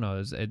 Like, I don't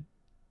know,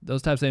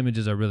 those types of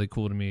images are really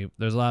cool to me.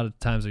 There's a lot of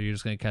times where you're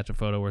just gonna catch a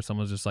photo where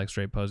someone's just like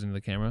straight posing to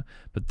the camera,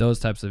 but those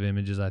types of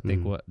images, I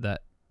think,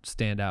 that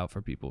stand out for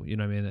people, you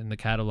know what I mean? And the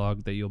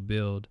catalog that you'll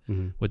build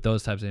with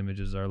those types of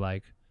images are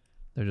like,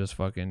 they're just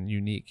fucking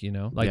unique, you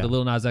know? Like the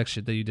Lil Nas X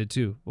shit that you did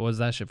too. What was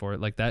that shit for?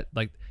 Like that,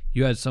 like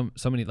you had so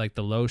many, like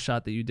the low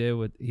shot that you did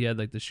with, he had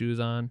like the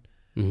shoes on,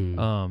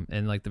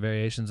 and like the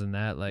variations in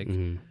that, like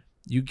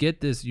you get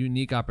this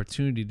unique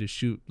opportunity to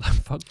shoot like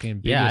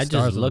fucking biggest I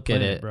stars just look on the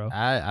planet, at it, bro.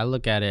 I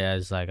look at it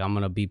as like, I'm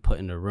gonna be put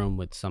in a room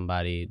with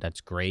somebody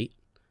that's great,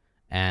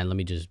 and let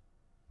me just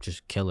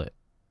kill it.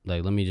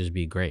 Like, let me just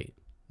be great.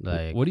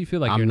 Like, what do you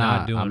feel like you're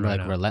not doing I'm right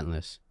like now?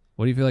 relentless.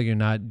 What do you feel like you're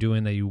not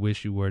doing that you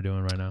wish you were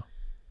doing right now?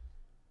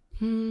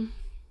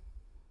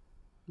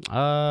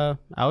 I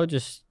would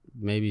just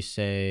maybe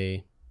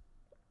say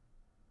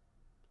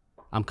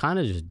I'm kind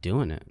of just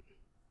doing it.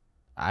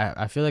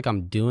 I feel like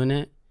I'm doing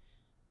it,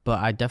 but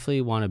I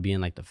definitely want to be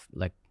in like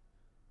the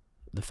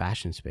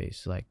fashion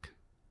space, like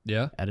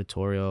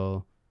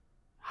editorial,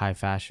 high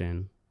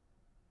fashion,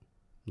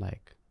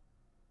 like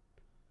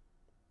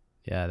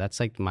that's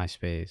like my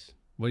space.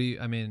 What do you,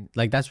 I mean,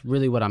 like that's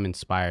really what I'm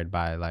inspired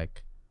by,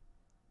 like,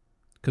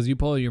 because you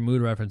pull your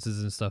mood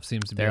references and stuff,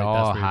 seems to be they're like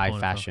all that's where you're high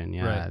pulling fashion. from.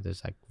 Yeah, Right.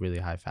 there's like really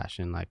high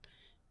fashion, like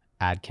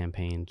ad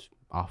campaigns,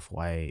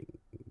 Off-White,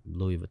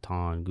 Louis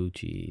Vuitton,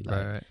 Gucci,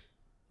 like Right.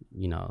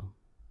 you know,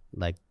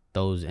 like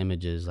those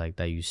images like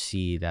that you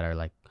see that are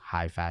like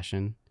high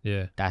fashion.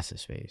 Yeah. That's the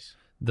space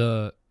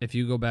If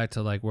you go back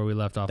to like where we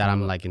left off, that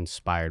I'm like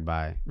inspired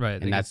by,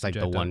 right, and that's like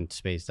the project one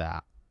space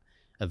that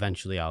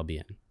eventually I'll be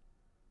in.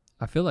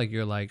 I feel like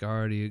you're like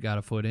already got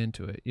a foot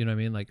into it. You know what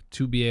I mean? Like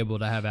to be able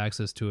to have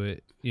access to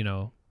it, you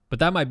know, but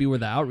that might be where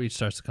the outreach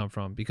starts to come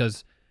from,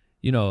 because,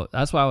 you know,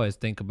 that's why I always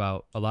think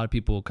about a lot of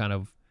people kind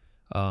of,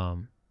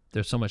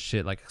 there's so much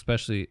shit, like,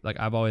 especially like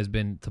I've always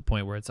been to the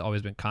point where it's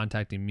always been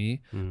contacting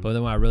me. But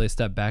then when I really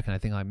step back and I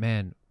think like,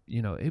 man,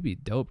 you know, it'd be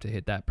dope to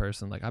hit that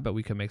person. Like, I bet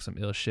we could make some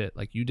ill shit.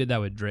 Like you did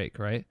that with Drake,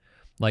 right?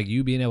 Like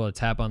you being able to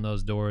tap on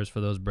those doors for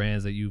those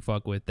brands that you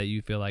fuck with, that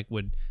you feel like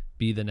would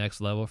be the next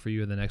level for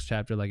you in the next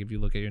chapter. Like if you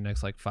look at your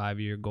next like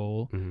 5-year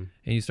goal Mm-hmm.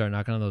 and you start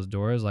knocking on those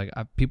doors, like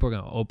people are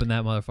gonna open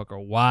that motherfucker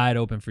wide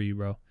open for you,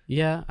 bro.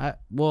 Yeah,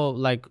 well,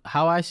 like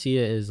how I see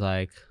it is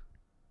like,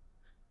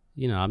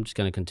 you know, I'm just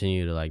gonna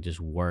continue to like just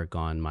work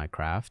on my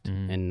craft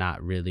and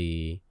not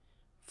really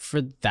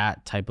for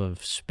that type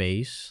of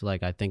space.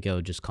 Like I think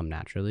it'll just come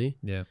naturally.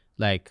 Yeah.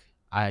 Like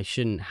I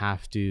shouldn't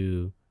have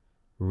to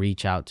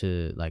reach out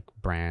to like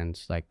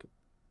brands like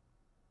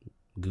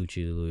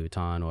Gucci, Louis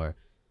Vuitton, or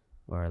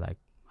like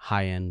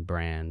high-end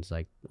brands,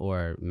 like,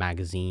 or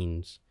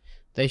magazines.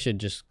 They should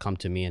just come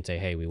to me and say,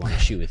 hey, we want to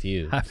shoot with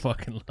you. I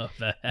fucking love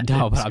that.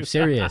 No, but I'm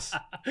serious.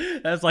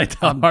 That's like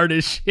the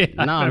hardest shit.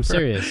 No, I'm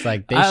serious.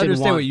 Like they I should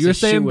understand want what you're to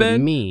saying, shoot Ben,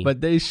 with me.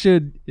 but they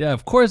should. Yeah,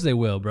 of course they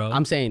will, bro.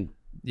 I'm saying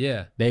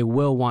yeah, they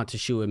will want to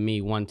shoot with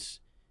me once,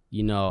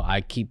 you know,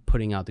 I keep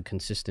putting out the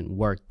consistent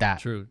work that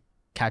true.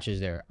 catches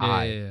their Yeah,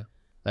 eye. yeah,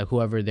 Like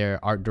whoever their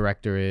art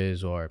director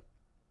is or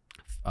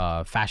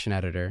fashion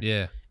editor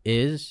yeah.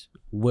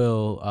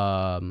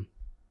 will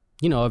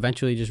you know,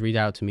 eventually just reach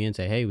out to me and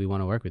say, hey, we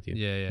want to work with you.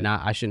 Yeah, yeah. Now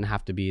I shouldn't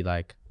have to be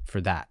like for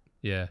that.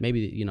 Yeah.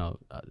 Maybe, you know,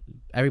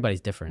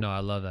 everybody's different. No,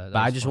 I love that. But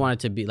I just want it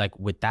to be like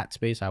with that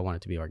space, I want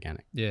it to be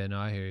organic. Yeah, no,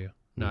 I hear you.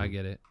 No, I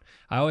get it.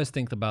 I always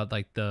think about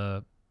like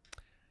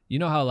you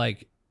know how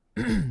like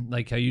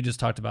like how you just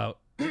talked about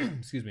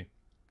excuse me,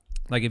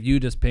 like if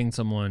you just ping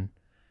someone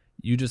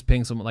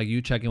like you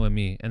check in with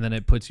me and then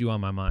it puts you on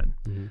my mind.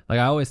 Like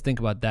I always think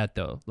about that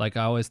though. Like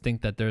I always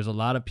think that there's a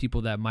lot of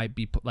people that might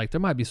be like,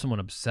 there might be someone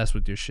obsessed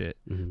with your shit,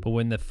 but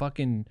when the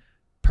fucking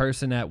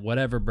person at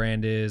whatever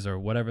brand is or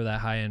whatever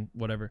that high end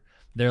whatever,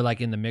 they're like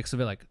in the mix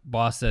of it, like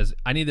boss says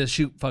I need this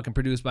shoot fucking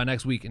produced by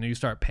next week, and you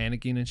start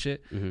panicking and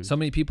shit. So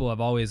many people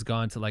have always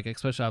gone to like,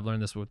 especially I've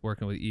learned this with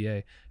working with EA,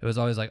 it was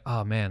always like,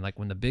 oh man, like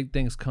when the big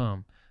things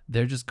come,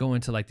 they're just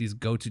going to like these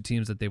go-to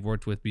teams that they've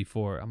worked with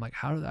before. I'm like,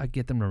 how do I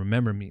get them to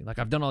remember me? Like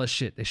I've done all this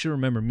shit, they should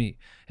remember me.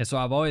 And so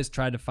I've always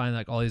tried to find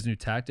like all these new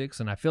tactics,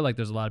 and I feel like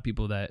there's a lot of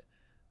people that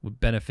would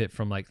benefit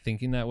from like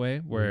thinking that way,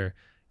 where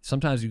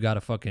sometimes you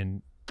gotta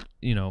fucking,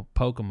 you know,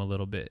 poke them a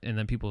little bit, and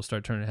then people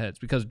start turning heads,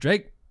 because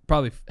Drake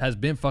probably has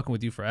been fucking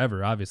with you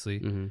forever, obviously,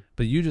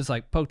 but you just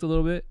like poked a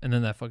little bit, and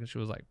then that fucking shit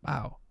was like,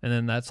 wow. And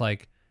then that's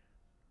like,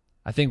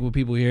 I think when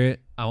people hear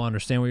it, I'll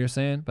understand what you're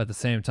saying, but at the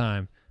same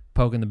time,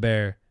 poking the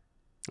bear.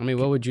 I mean,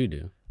 what would you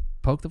do?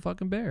 Poke the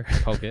fucking bear.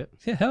 Poke it?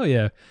 Yeah, hell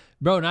yeah.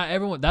 Bro, not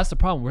everyone, that's the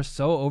problem. We're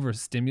so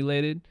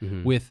overstimulated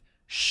with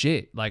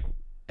shit. Like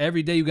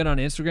every day you get on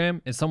Instagram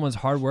and someone's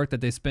hard work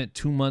that they spent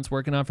 2 months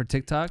working on for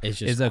TikTok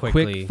is a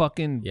quick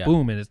fucking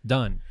boom and it's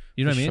done.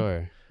 You know what I mean?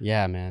 Sure.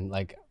 Yeah, man.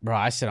 Like, bro,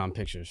 I sit on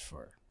pictures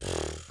for...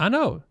 I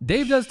know.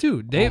 Dave does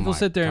too. Dave will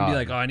sit there and be God.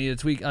 like, oh, I need to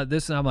tweak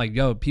this. And I'm like,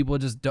 yo, people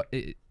just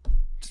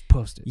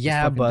post it.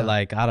 Yeah, but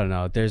like, I don't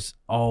know. There's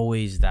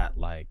always that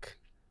like...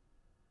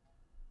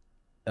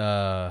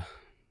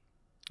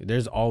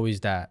 there's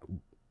always that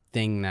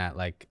thing that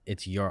like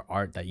it's your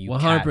art that you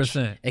 100%.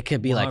 catch. It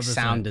could be like 100%.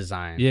 sound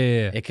design.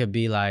 Yeah. It could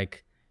be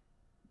like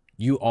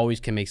you always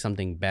can make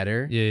something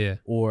better. Yeah.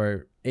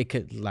 Or it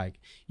could like,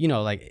 you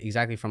know, like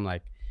exactly from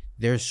like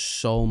there's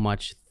so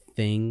much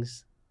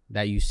things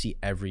that you see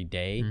every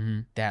day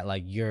that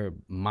like your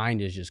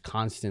mind is just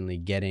constantly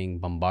getting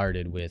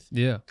bombarded with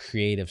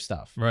creative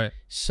stuff. Right.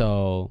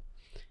 So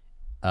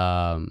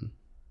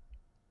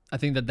I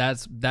think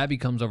that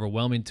becomes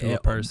overwhelming to a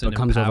person. It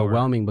becomes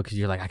overwhelming because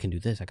you're like, I can do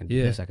this, I can do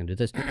this, I can do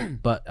this.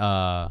 But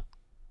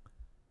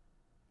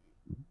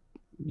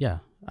yeah,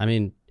 I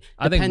mean,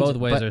 I think both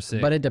ways are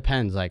sick. But it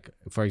depends. Like,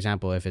 for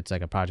example, if it's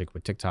like a project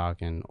with TikTok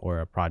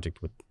or a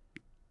project with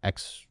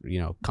X, you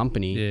know,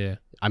 company. Yeah.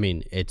 I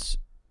mean, it's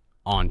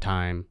on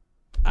time,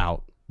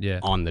 out.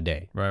 Yeah. On the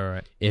day.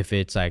 Right. If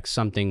it's like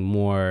something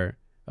more.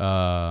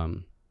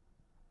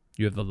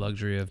 You have the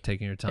luxury of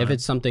taking your time. If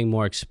it's something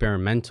more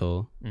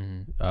experimental,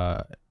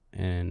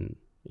 and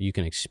you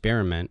can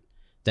experiment,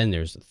 then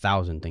there's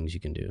 1,000 things you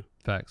can do.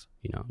 Facts.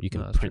 You know, you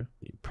can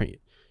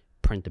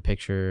print the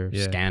picture,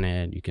 scan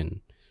it. You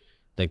can,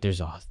 like,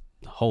 there's a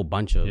whole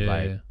bunch of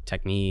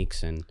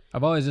techniques and.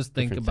 I've always just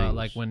think about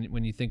like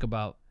when you think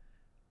about,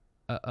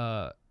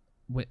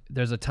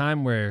 there's a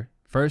time where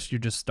first you're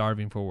just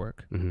starving for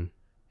work.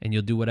 And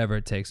you'll do whatever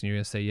it takes, and you're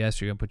gonna say yes,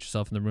 you're gonna put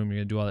yourself in the room, you're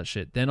gonna do all that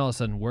shit. Then all of a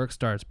sudden work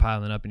starts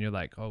piling up and you're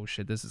like, oh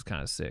shit, this is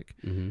kind of sick.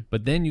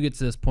 But then you get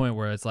to this point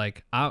where it's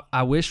like,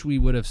 I wish we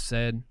would have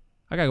said,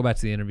 I gotta go back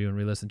to the interview and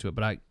re-listen to it,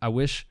 but I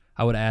wish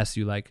I would have asked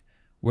you, like,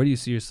 where do you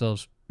see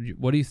yourselves,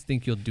 what do you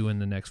think you'll do in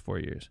the next 4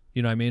 years?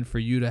 You know what I mean? For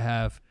you to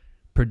have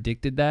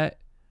predicted that,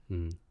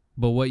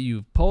 but what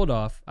you've pulled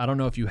off, I don't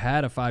know if you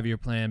had a 5-year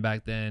plan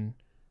back then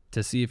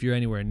to see if you're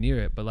anywhere near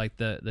it, but like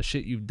the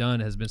shit you've done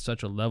has been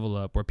such a level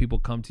up where people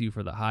come to you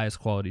for the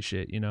highest quality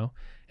shit, you know?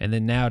 And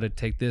then now to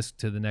take this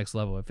to the next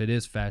level, if it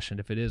is fashion,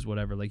 if it is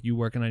whatever, like you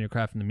working on your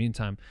craft in the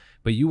meantime,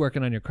 but you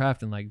working on your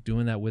craft and like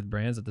doing that with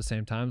brands at the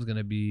same time is going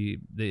to be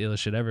the illest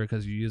shit ever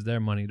because you use their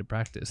money to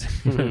practice.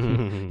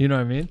 You know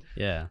what I mean?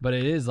 Yeah. But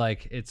it is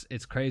like,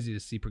 it's crazy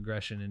to see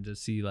progression and to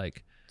see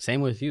like.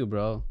 Same with you,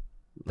 bro.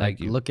 Like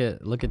look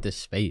at this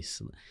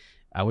space.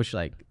 I wish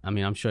like, I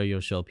mean, I'm sure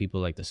you'll show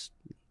people like this,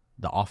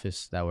 the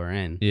office that we're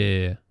in.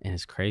 Yeah. And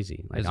it's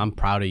crazy. Like I'm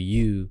proud of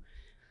you,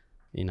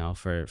 you know,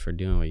 for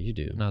doing what you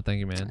do. No, thank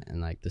you, man.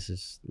 And like, this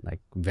is like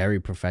very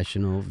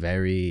professional,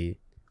 very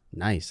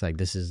nice. Like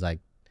this is like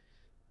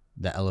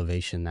the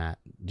elevation that,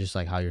 just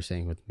like how you're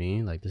saying with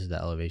me, like this is the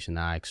elevation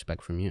that I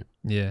expect from you.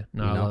 Yeah.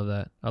 No, I love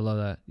that. I love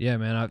that. Yeah,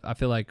 man. I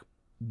feel like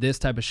this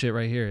type of shit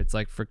right here, it's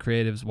like for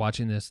creatives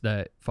watching this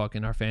that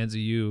fucking are fans of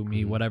you,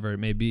 me, whatever it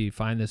may be,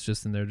 find this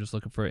just in there just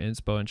looking for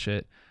inspo and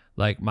shit.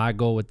 Like my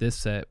goal with this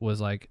set was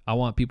like, I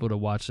want people to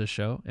watch this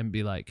show and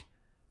be like,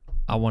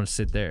 I want to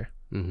sit there.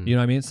 You know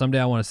what I mean? Someday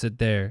I want to sit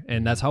there.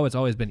 And that's how it's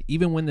always been.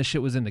 Even when the shit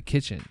was in the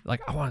kitchen,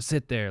 like I want to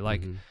sit there.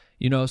 Like,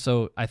 you know,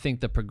 so I think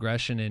the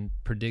progression in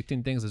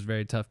predicting things is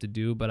very tough to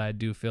do, but I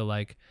do feel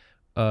like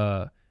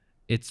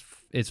it's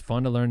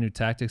fun to learn new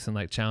tactics and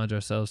like challenge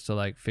ourselves to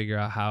like figure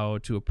out how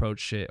to approach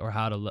shit or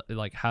how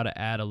to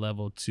add a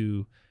level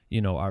to,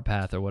 you know, our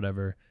path or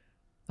whatever.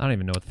 I don't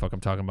even know what the fuck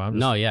I'm talking about.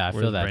 I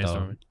feel that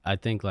though. I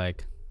think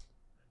like,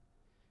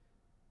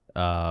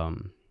 you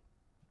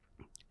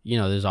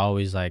know, there's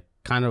always like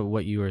kind of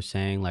what you were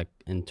saying, like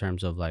in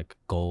terms of like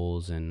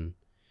goals and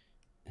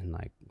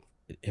like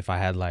if I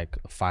had like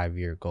a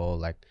 5-year goal,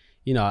 like,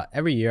 you know,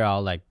 every year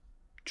I'll like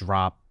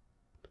drop,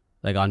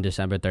 like on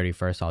December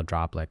 31st, I'll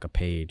drop like a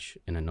page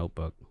in a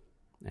notebook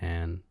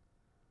and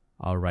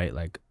I'll write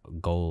like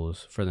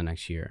goals for the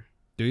next year.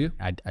 Do you?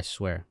 I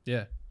swear.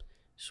 Yeah.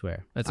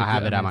 Swear. That's I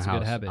have it at my it's a house.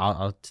 good habit.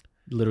 I'll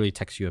literally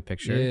text you a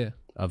picture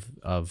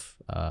of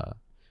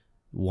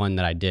one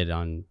that I did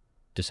on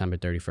December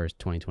 31st,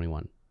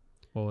 2021.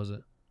 What was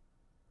it?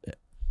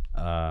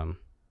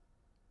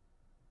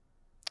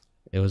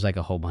 It was like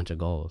a whole bunch of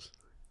goals.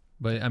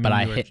 But I mean, but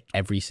I hit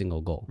every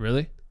single goal.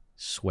 Really?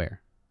 Swear.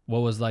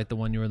 What was like the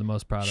one you were the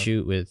most proud of?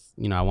 Shoot with,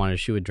 you know, I wanted to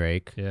shoot with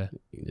Drake. Yeah.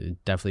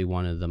 Definitely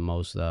one of the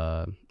most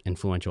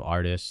influential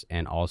artists.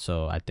 And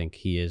also, I think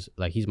he's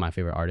my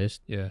favorite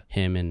artist. Yeah.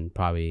 Him and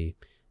probably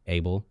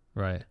Abel.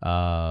 Right.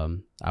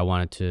 I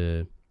wanted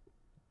to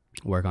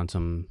work on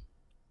some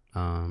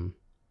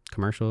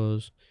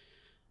commercials.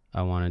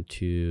 I wanted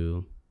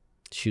to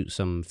shoot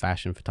some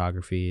fashion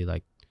photography,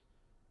 like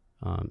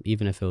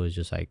even if it was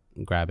just like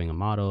grabbing a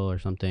model or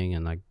something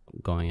and like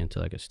going into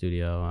like a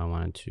studio. I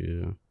wanted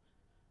to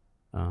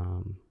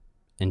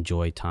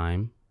enjoy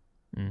time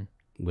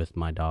with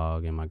my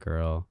dog and my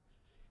girl,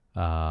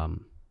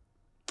 and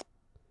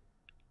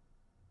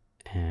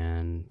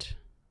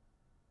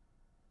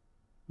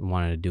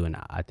wanted to do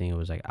I think it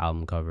was like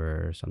album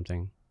cover or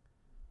something.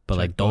 But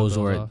like those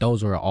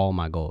were all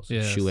my goals.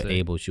 Yeah, shoot with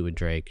Abel, shoot with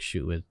Drake,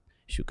 shoot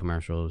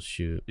commercials,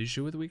 shoot. Did you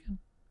shoot with Weeknd?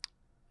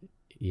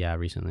 Yeah,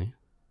 recently.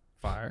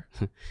 Fire.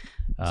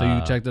 So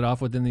you checked it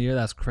off within the year?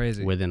 That's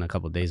crazy. Within a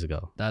couple of days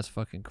ago. That's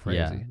fucking crazy.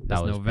 Yeah,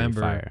 that's was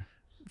November. fire.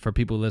 For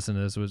people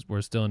listening to this,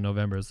 we're still in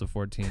November. It's the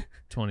 14th,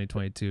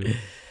 2022.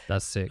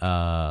 That's sick.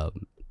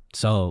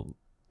 So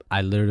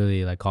I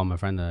literally like called my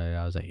friend.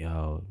 I was like,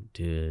 "Yo,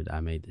 dude, I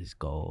made these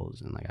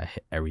goals and like I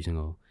hit every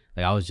single."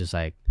 Like I was just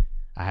like,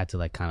 I had to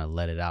like kind of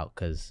let it out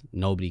because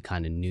nobody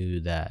kind of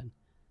knew that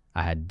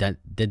I had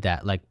did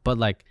that. Like, but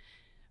like,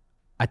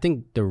 I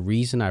think the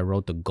reason I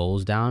wrote the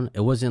goals down,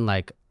 it wasn't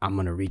like I'm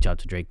gonna reach out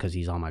to Drake because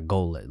he's on my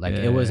goal list. Like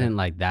it wasn't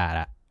like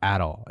that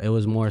at all. It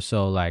was more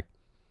so like,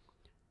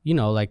 you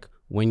know, like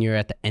when you're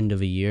at the end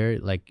of a year,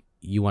 like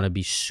you want to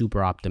be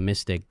super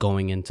optimistic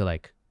going into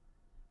like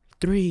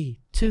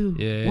 3,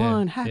 2,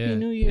 1, Happy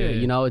New Year.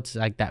 You know, it's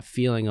like that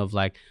feeling of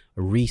like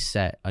a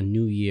reset, a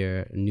new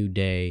year, a new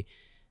day.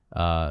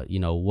 You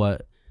know,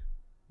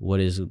 what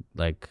is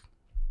like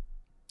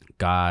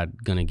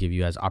God gonna give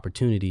you as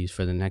opportunities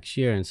for the next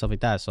year and stuff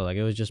like that. So like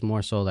it was just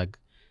more so like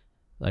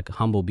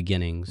humble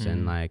beginnings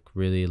and like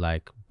really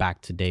like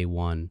back to day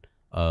one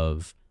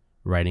of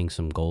writing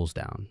some goals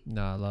down.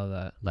 No, I love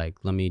that. Like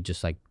let me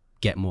just like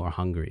get more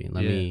hungry.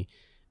 Let me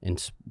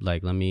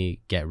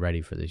get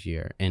ready for this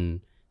year.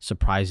 And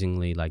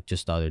surprisingly, like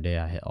just the other day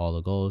I hit all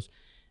the goals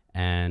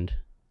and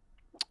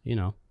you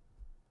know,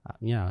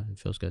 yeah, it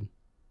feels good.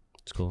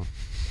 It's cool.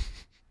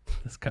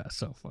 This guy's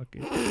so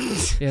fucking.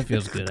 Yeah, it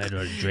feels good. I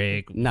know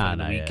Drake.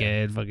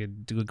 Weekend,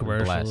 fucking do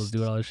commercials,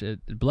 do all this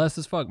shit. Blessed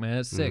as fuck, man.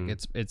 It's sick.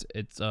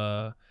 It's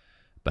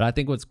But I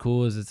think what's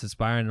cool is it's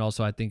inspiring, and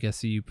also I think I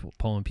see you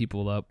pulling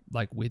people up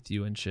like with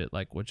you and shit,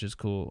 like which is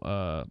cool.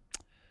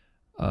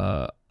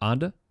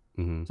 Anda,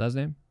 is that his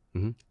name?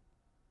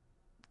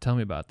 Tell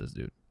me about this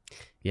dude.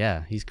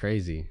 Yeah, he's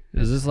crazy.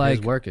 Is this like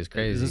his work is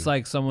crazy? Is this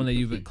like someone that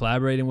you've been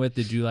collaborating with?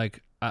 Did you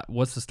like?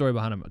 What's the story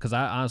behind him? Because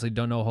I honestly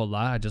don't know a whole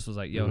lot. I just was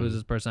like, yo, who's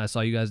this person? I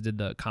saw you guys did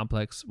the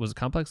Complex. Was it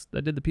Complex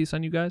that did the piece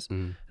on you guys?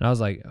 And I was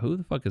like, who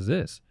the fuck is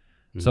this?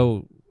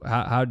 So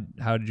how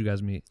did you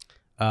guys meet?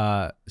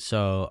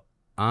 So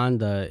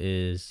Anda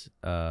is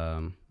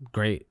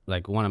great,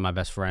 like one of my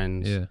best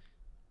friends.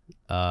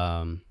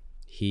 Yeah.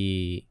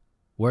 He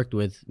worked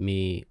with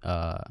me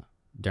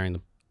during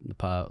the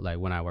Puff, like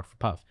when I worked for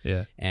Puff.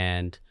 Yeah.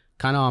 And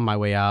kind of on my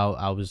way out,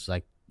 I was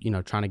like, you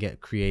know, trying to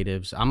get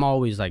creatives. I'm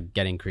always like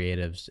getting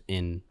creatives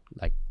in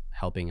like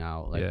helping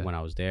out like when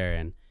I was there.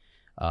 And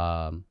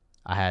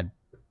I had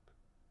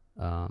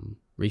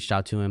reached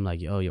out to him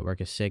like, yo, your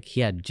work is sick.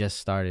 He had just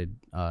started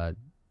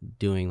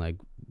doing like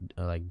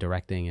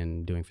directing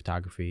and doing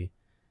photography.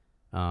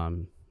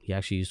 He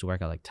actually used to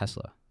work at like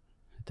Tesla,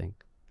 I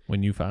think.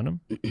 When you found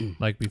him,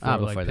 like before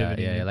before like that,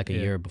 pivoting yeah, like a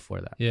year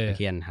before that. Yeah, like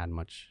he hadn't had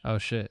much. Oh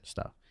shit.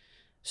 Stuff.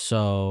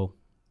 So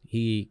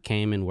he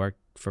came and worked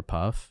for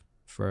Puff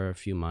for a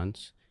few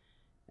months,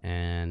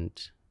 and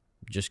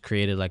just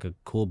created like a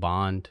cool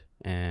bond.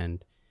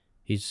 And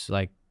he's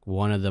like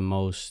one of the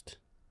most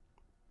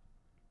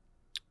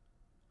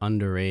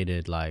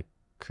underrated like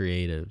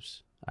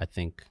creatives, I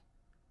think.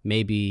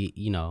 Maybe,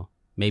 you know,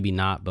 maybe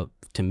not, but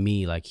to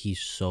me, like, he's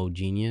so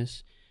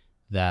genius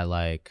that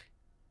like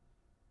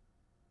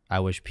I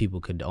wish people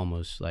could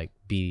almost like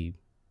be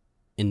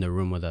in the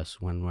room with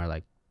us when we're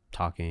like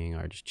talking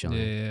or just chilling.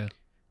 Yeah.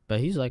 But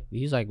he's like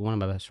one of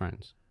my best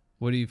friends.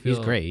 What do you feel?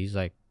 He's great. He's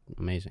like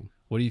amazing.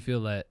 What do you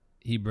feel that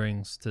he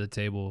brings to the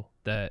table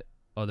that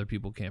other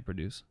people can't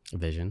produce?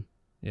 Vision.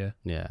 Yeah.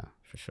 Yeah,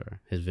 for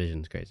sure. His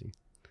vision's crazy.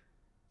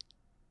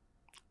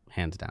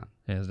 Hands down.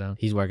 Hands down.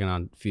 He's working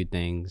on a few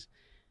things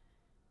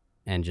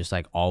and just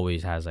like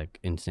always has like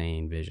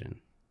insane vision.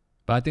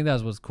 But I think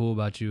that's what's cool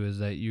about you is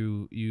that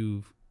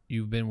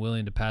you've been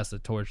willing to pass the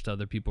torch to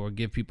other people or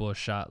give people a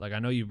shot. Like I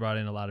know you brought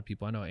in a lot of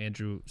people. I know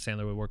Andrew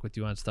Sandler would work with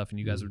you on stuff, and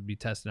you guys would be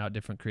testing out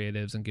different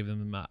creatives and giving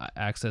them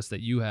access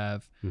that you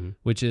have,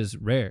 which is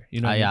rare.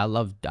 You know? Yeah, I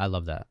love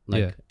that.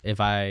 Like if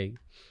I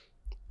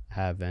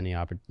have any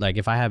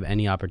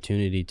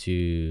opportunity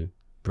to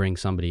bring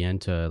somebody in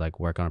to like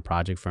work on a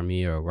project for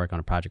me or work on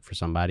a project for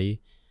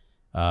somebody,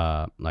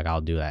 like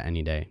I'll do that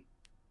any day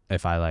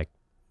if I like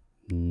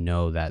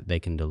know that they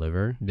can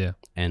deliver. Yeah.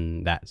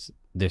 And that's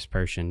this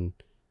person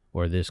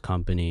or this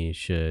company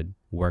should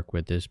work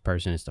with this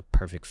person. It's the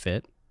perfect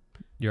fit.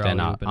 Then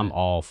I'm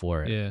all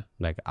for it. Yeah.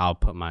 Like I'll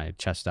put my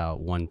chest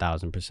out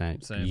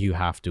 1000%. You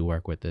have to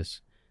work with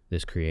this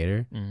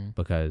creator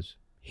because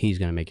he's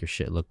gonna make your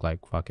shit look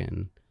like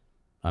fucking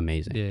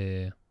amazing.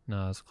 Yeah.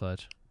 No, that's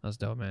clutch. That's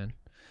dope, man.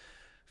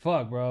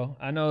 Fuck, bro.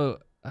 I know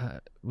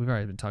we've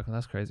already been talking.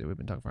 That's crazy. We've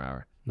been talking for an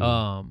hour.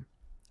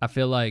 I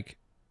feel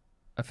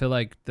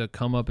like the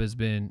come up has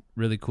been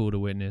really cool to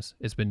witness.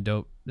 It's been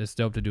dope. It's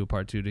dope to do a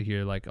part 2 to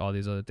hear like all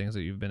these other things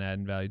that you've been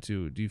adding value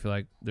to. Do you feel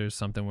like there's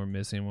something we're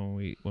missing when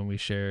we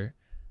share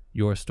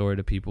your story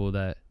to people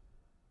that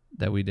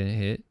we didn't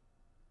hit,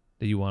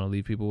 that you want to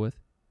leave people with?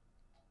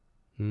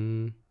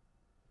 This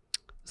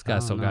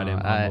guy's so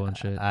goddamn humble and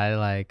shit. I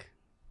like,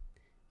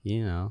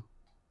 you know,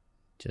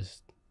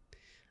 just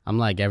I'm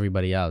like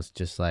everybody else,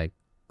 just like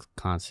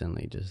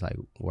constantly just like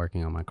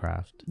working on my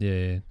craft.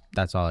 Yeah.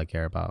 That's all I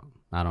care about.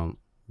 I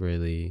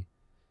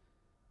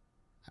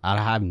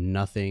have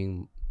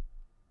nothing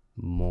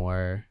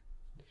more,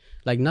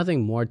 like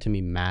nothing more to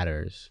me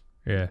matters.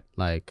 Yeah.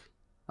 Like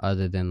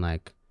other than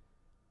like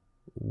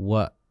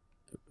what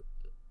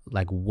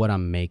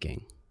I'm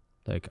making.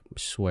 Like I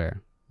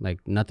swear, like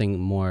nothing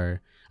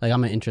more. Like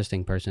I'm an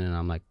interesting person and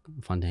I'm like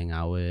fun to hang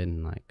out with,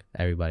 and like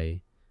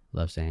everybody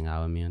loves to hang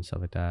out with me and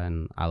stuff like that,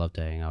 and I love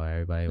to hang out with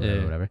everybody,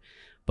 whatever.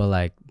 But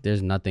like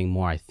there's nothing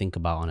more I think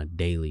about on a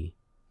daily.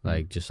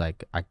 Like just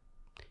like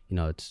you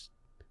know, it's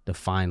the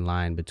fine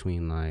line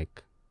between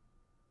like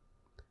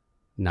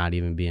not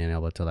even being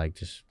able to like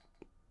just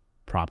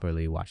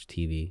properly watch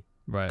TV,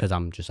 right? Because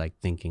I'm just like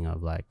thinking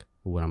of like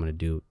what I'm gonna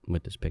do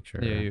with this picture.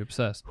 Yeah, you're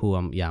obsessed.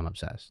 I'm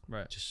obsessed.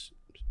 Right. Just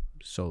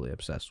solely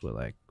obsessed with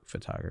like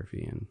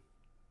photography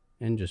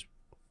and just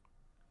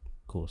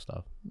cool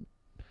stuff.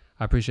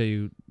 I appreciate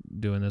you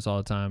doing this all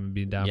the time and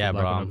being down for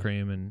Black with No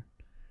Cream, and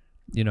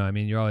you know, I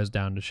mean, you're always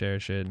down to share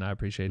shit, and I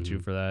appreciate you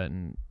for that.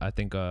 And I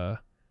think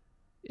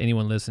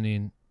anyone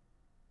listening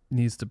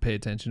needs to pay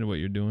attention to what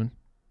you're doing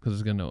because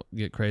it's gonna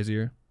get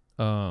crazier.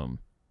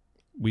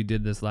 We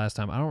did this last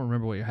time. I don't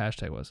remember what your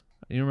hashtag was.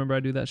 You remember I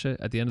do that shit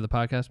at the end of the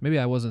podcast? Maybe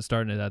I wasn't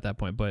starting it at that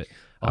point, but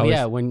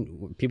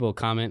when people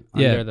comment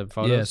under the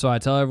photos. Yeah, so I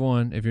tell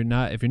everyone, if you're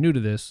new to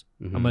this,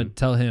 I'm gonna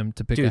tell him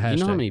to pick a hashtag. You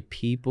know how many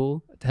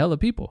people? Hella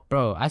people,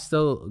 bro. I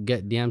still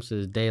get DMs to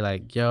this day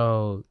like,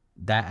 "Yo,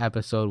 that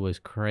episode was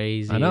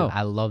crazy. I know.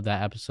 I love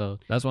that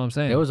episode." That's what I'm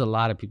saying. There was a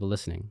lot of people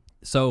listening.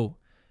 So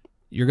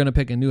you're gonna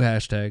pick a new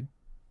hashtag.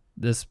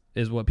 This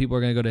is what people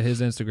are gonna go to his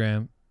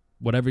Instagram.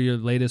 Whatever your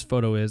latest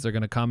photo is, they're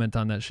going to comment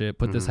on that shit.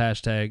 Put this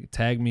hashtag,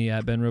 tag me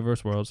at Ben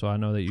Reverse World. So I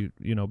know that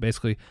you know,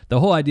 basically the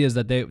whole idea is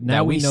that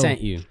we know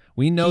sent you.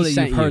 We know that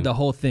you've heard the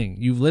whole thing.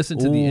 You've listened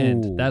to the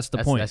end. That's the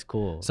point. That's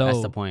cool. So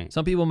that's the point.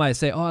 Some people might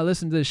say, "Oh, I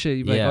listened to this shit."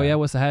 You'd be like, "Oh yeah,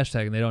 what's the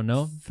hashtag?" And they don't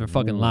know. They're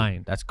fucking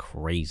lying. That's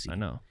crazy. I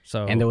know.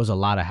 So and there was a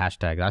lot of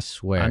hashtags. I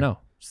swear. I know.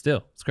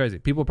 Still, it's crazy.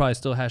 People probably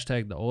still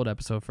hashtag the old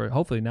episode for.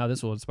 Hopefully now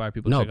this will inspire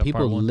people. To check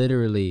people out part 1.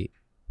 Literally,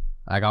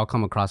 like I'll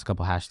come across a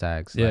couple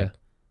hashtags. Yeah. Like,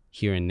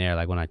 here and there,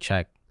 like when I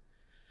check.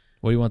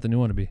 What do you want the new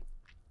one to be?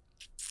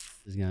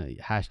 It's gonna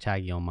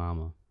hashtag Yo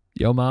Mama.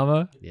 Yo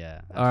Mama?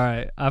 Yeah. All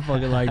right. I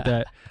fucking like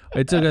that.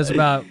 It took us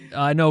about,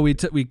 I know we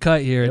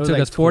cut here. It took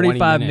like us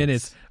 45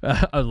 minutes.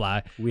 A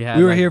lie. We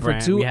were here for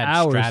 2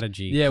 hours.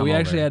 Strategy. Yeah, we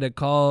actually had to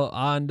call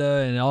Anda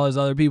and all his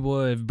other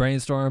people and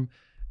brainstorm.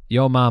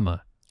 Yo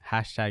mama.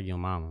 Hashtag your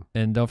mama.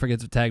 And don't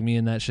forget to tag me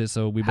in that shit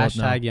so we both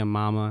know. Hashtag your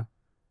mama,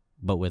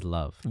 but with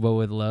love. But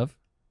with love?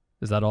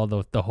 Is that all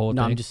the whole thing?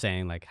 No, I'm just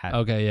saying like.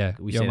 Okay, yeah.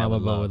 We Yo say that mama,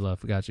 with but love. with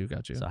love. Got you.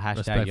 So hashtag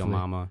Respectfully. your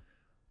mama.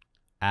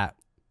 At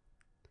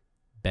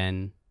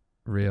Ben.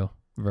 Real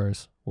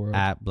verse world.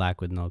 At Black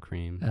with No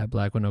Cream. At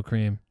Black with No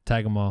Cream.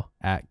 Tag them all.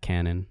 At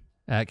Canon.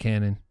 At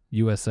Canon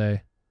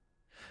USA.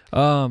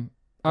 All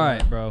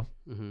right, bro.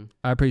 Mm-hmm.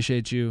 I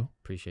appreciate you.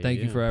 Thank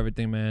you for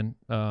everything, man.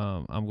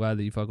 I'm glad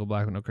that you fuck with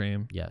Black with No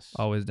Cream. Yes.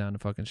 Always down to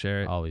fucking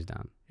share it. Always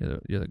down.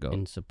 You're the goat.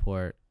 In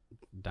support,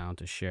 down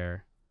to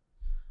share,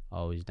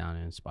 always down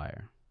to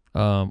inspire.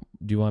 Do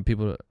you want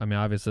people to, I mean,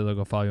 obviously they'll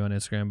go follow you on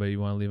Instagram, but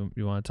you want to leave them,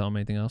 you want to tell them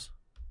anything else?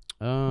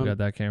 We got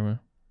that camera.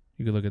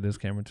 You could look at this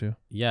camera too.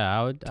 Yeah,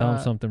 I would tell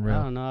them something real.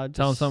 I don't know.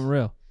 Tell them something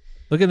real.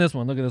 Look at this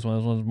one. This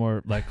one's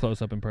more like close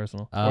up and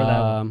personal. Or that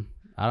one.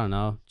 I don't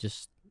know.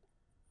 Just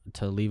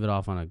to leave it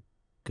off on a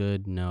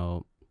good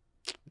note,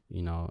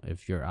 you know,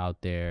 if you're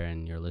out there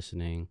and you're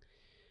listening,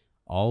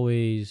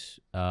 always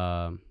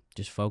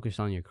just focus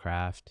on your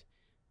craft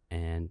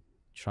and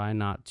try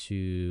not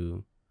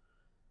to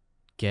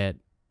get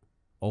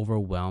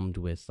overwhelmed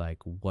with like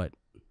what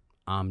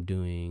I'm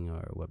doing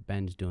or what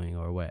Ben's doing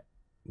or what,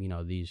 you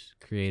know, these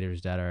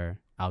creators that are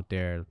out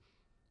there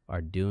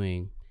are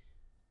doing,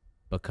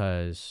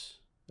 because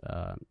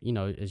you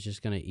know, it's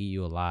just gonna eat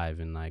you alive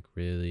and like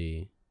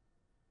really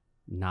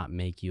not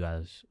make you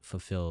as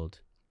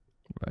fulfilled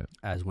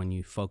as when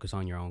you focus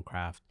on your own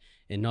craft.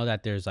 And know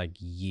that there's like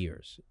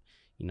years,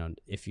 you know,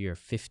 if you're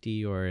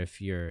 50 or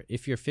if you're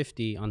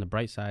 50 on the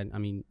bright side, I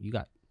mean, you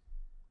got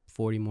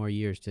 40 more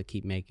years to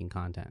keep making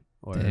content.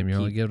 Or damn, you're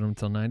only giving them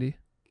till 90?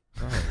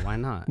 Bro, why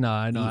not? No,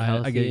 I know.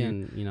 I get you.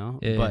 And, you know,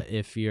 yeah, but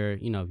if you're,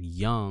 you know,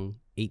 young,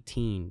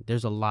 18,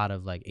 there's a lot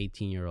of like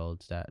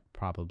 18-year-olds that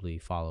probably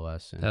follow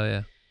us. And, hell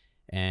yeah.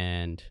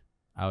 And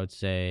I would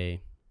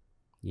say,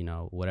 you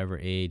know, whatever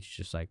age,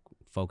 just like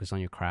focus on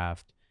your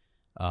craft.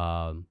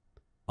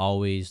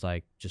 Always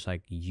like just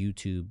like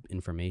YouTube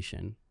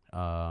information.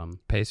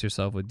 Pace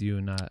yourself with you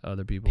and not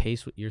other people.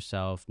 Pace with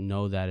yourself.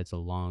 Know that it's a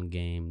long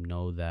game.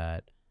 Know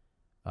that,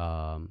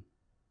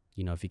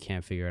 you know, if you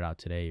can't figure it out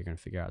today, you're going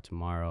to figure it out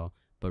tomorrow.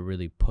 But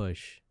really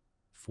push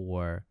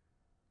for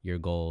your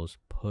goals.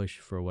 Push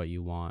for what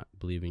you want.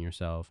 Believe in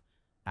yourself.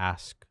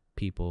 Ask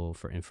people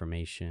for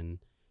information.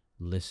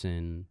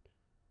 Listen.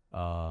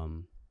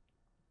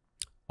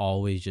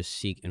 Always just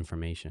seek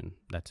information.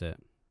 That's it.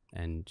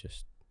 And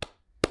just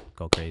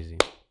go crazy.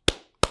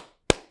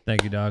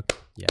 Thank you, dog.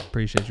 Yeah.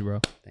 Appreciate you, bro.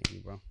 Thank you,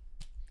 bro.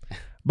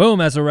 Boom,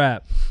 that's a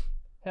wrap.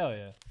 Hell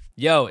yeah.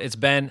 Yo, it's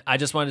Ben. I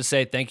just wanted to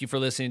say thank you for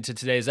listening to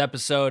today's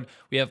episode.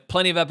 We have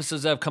plenty of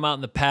episodes that have come out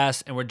in the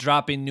past, and we're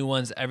dropping new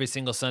ones every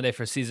single Sunday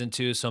for season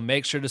 2. So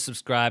make sure to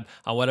subscribe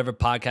on whatever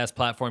podcast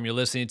platform you're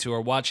listening to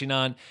or watching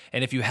on.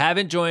 And if you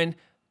haven't joined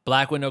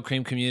Black with No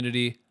Cream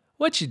community,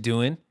 what you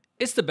doing?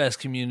 It's the best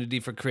community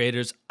for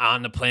creators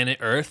on the planet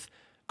Earth.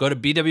 Go to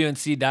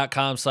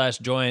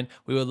bwnc.com/join.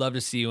 We would love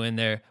to see you in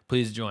there.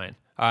 Please join.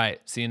 All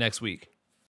right. See you next week.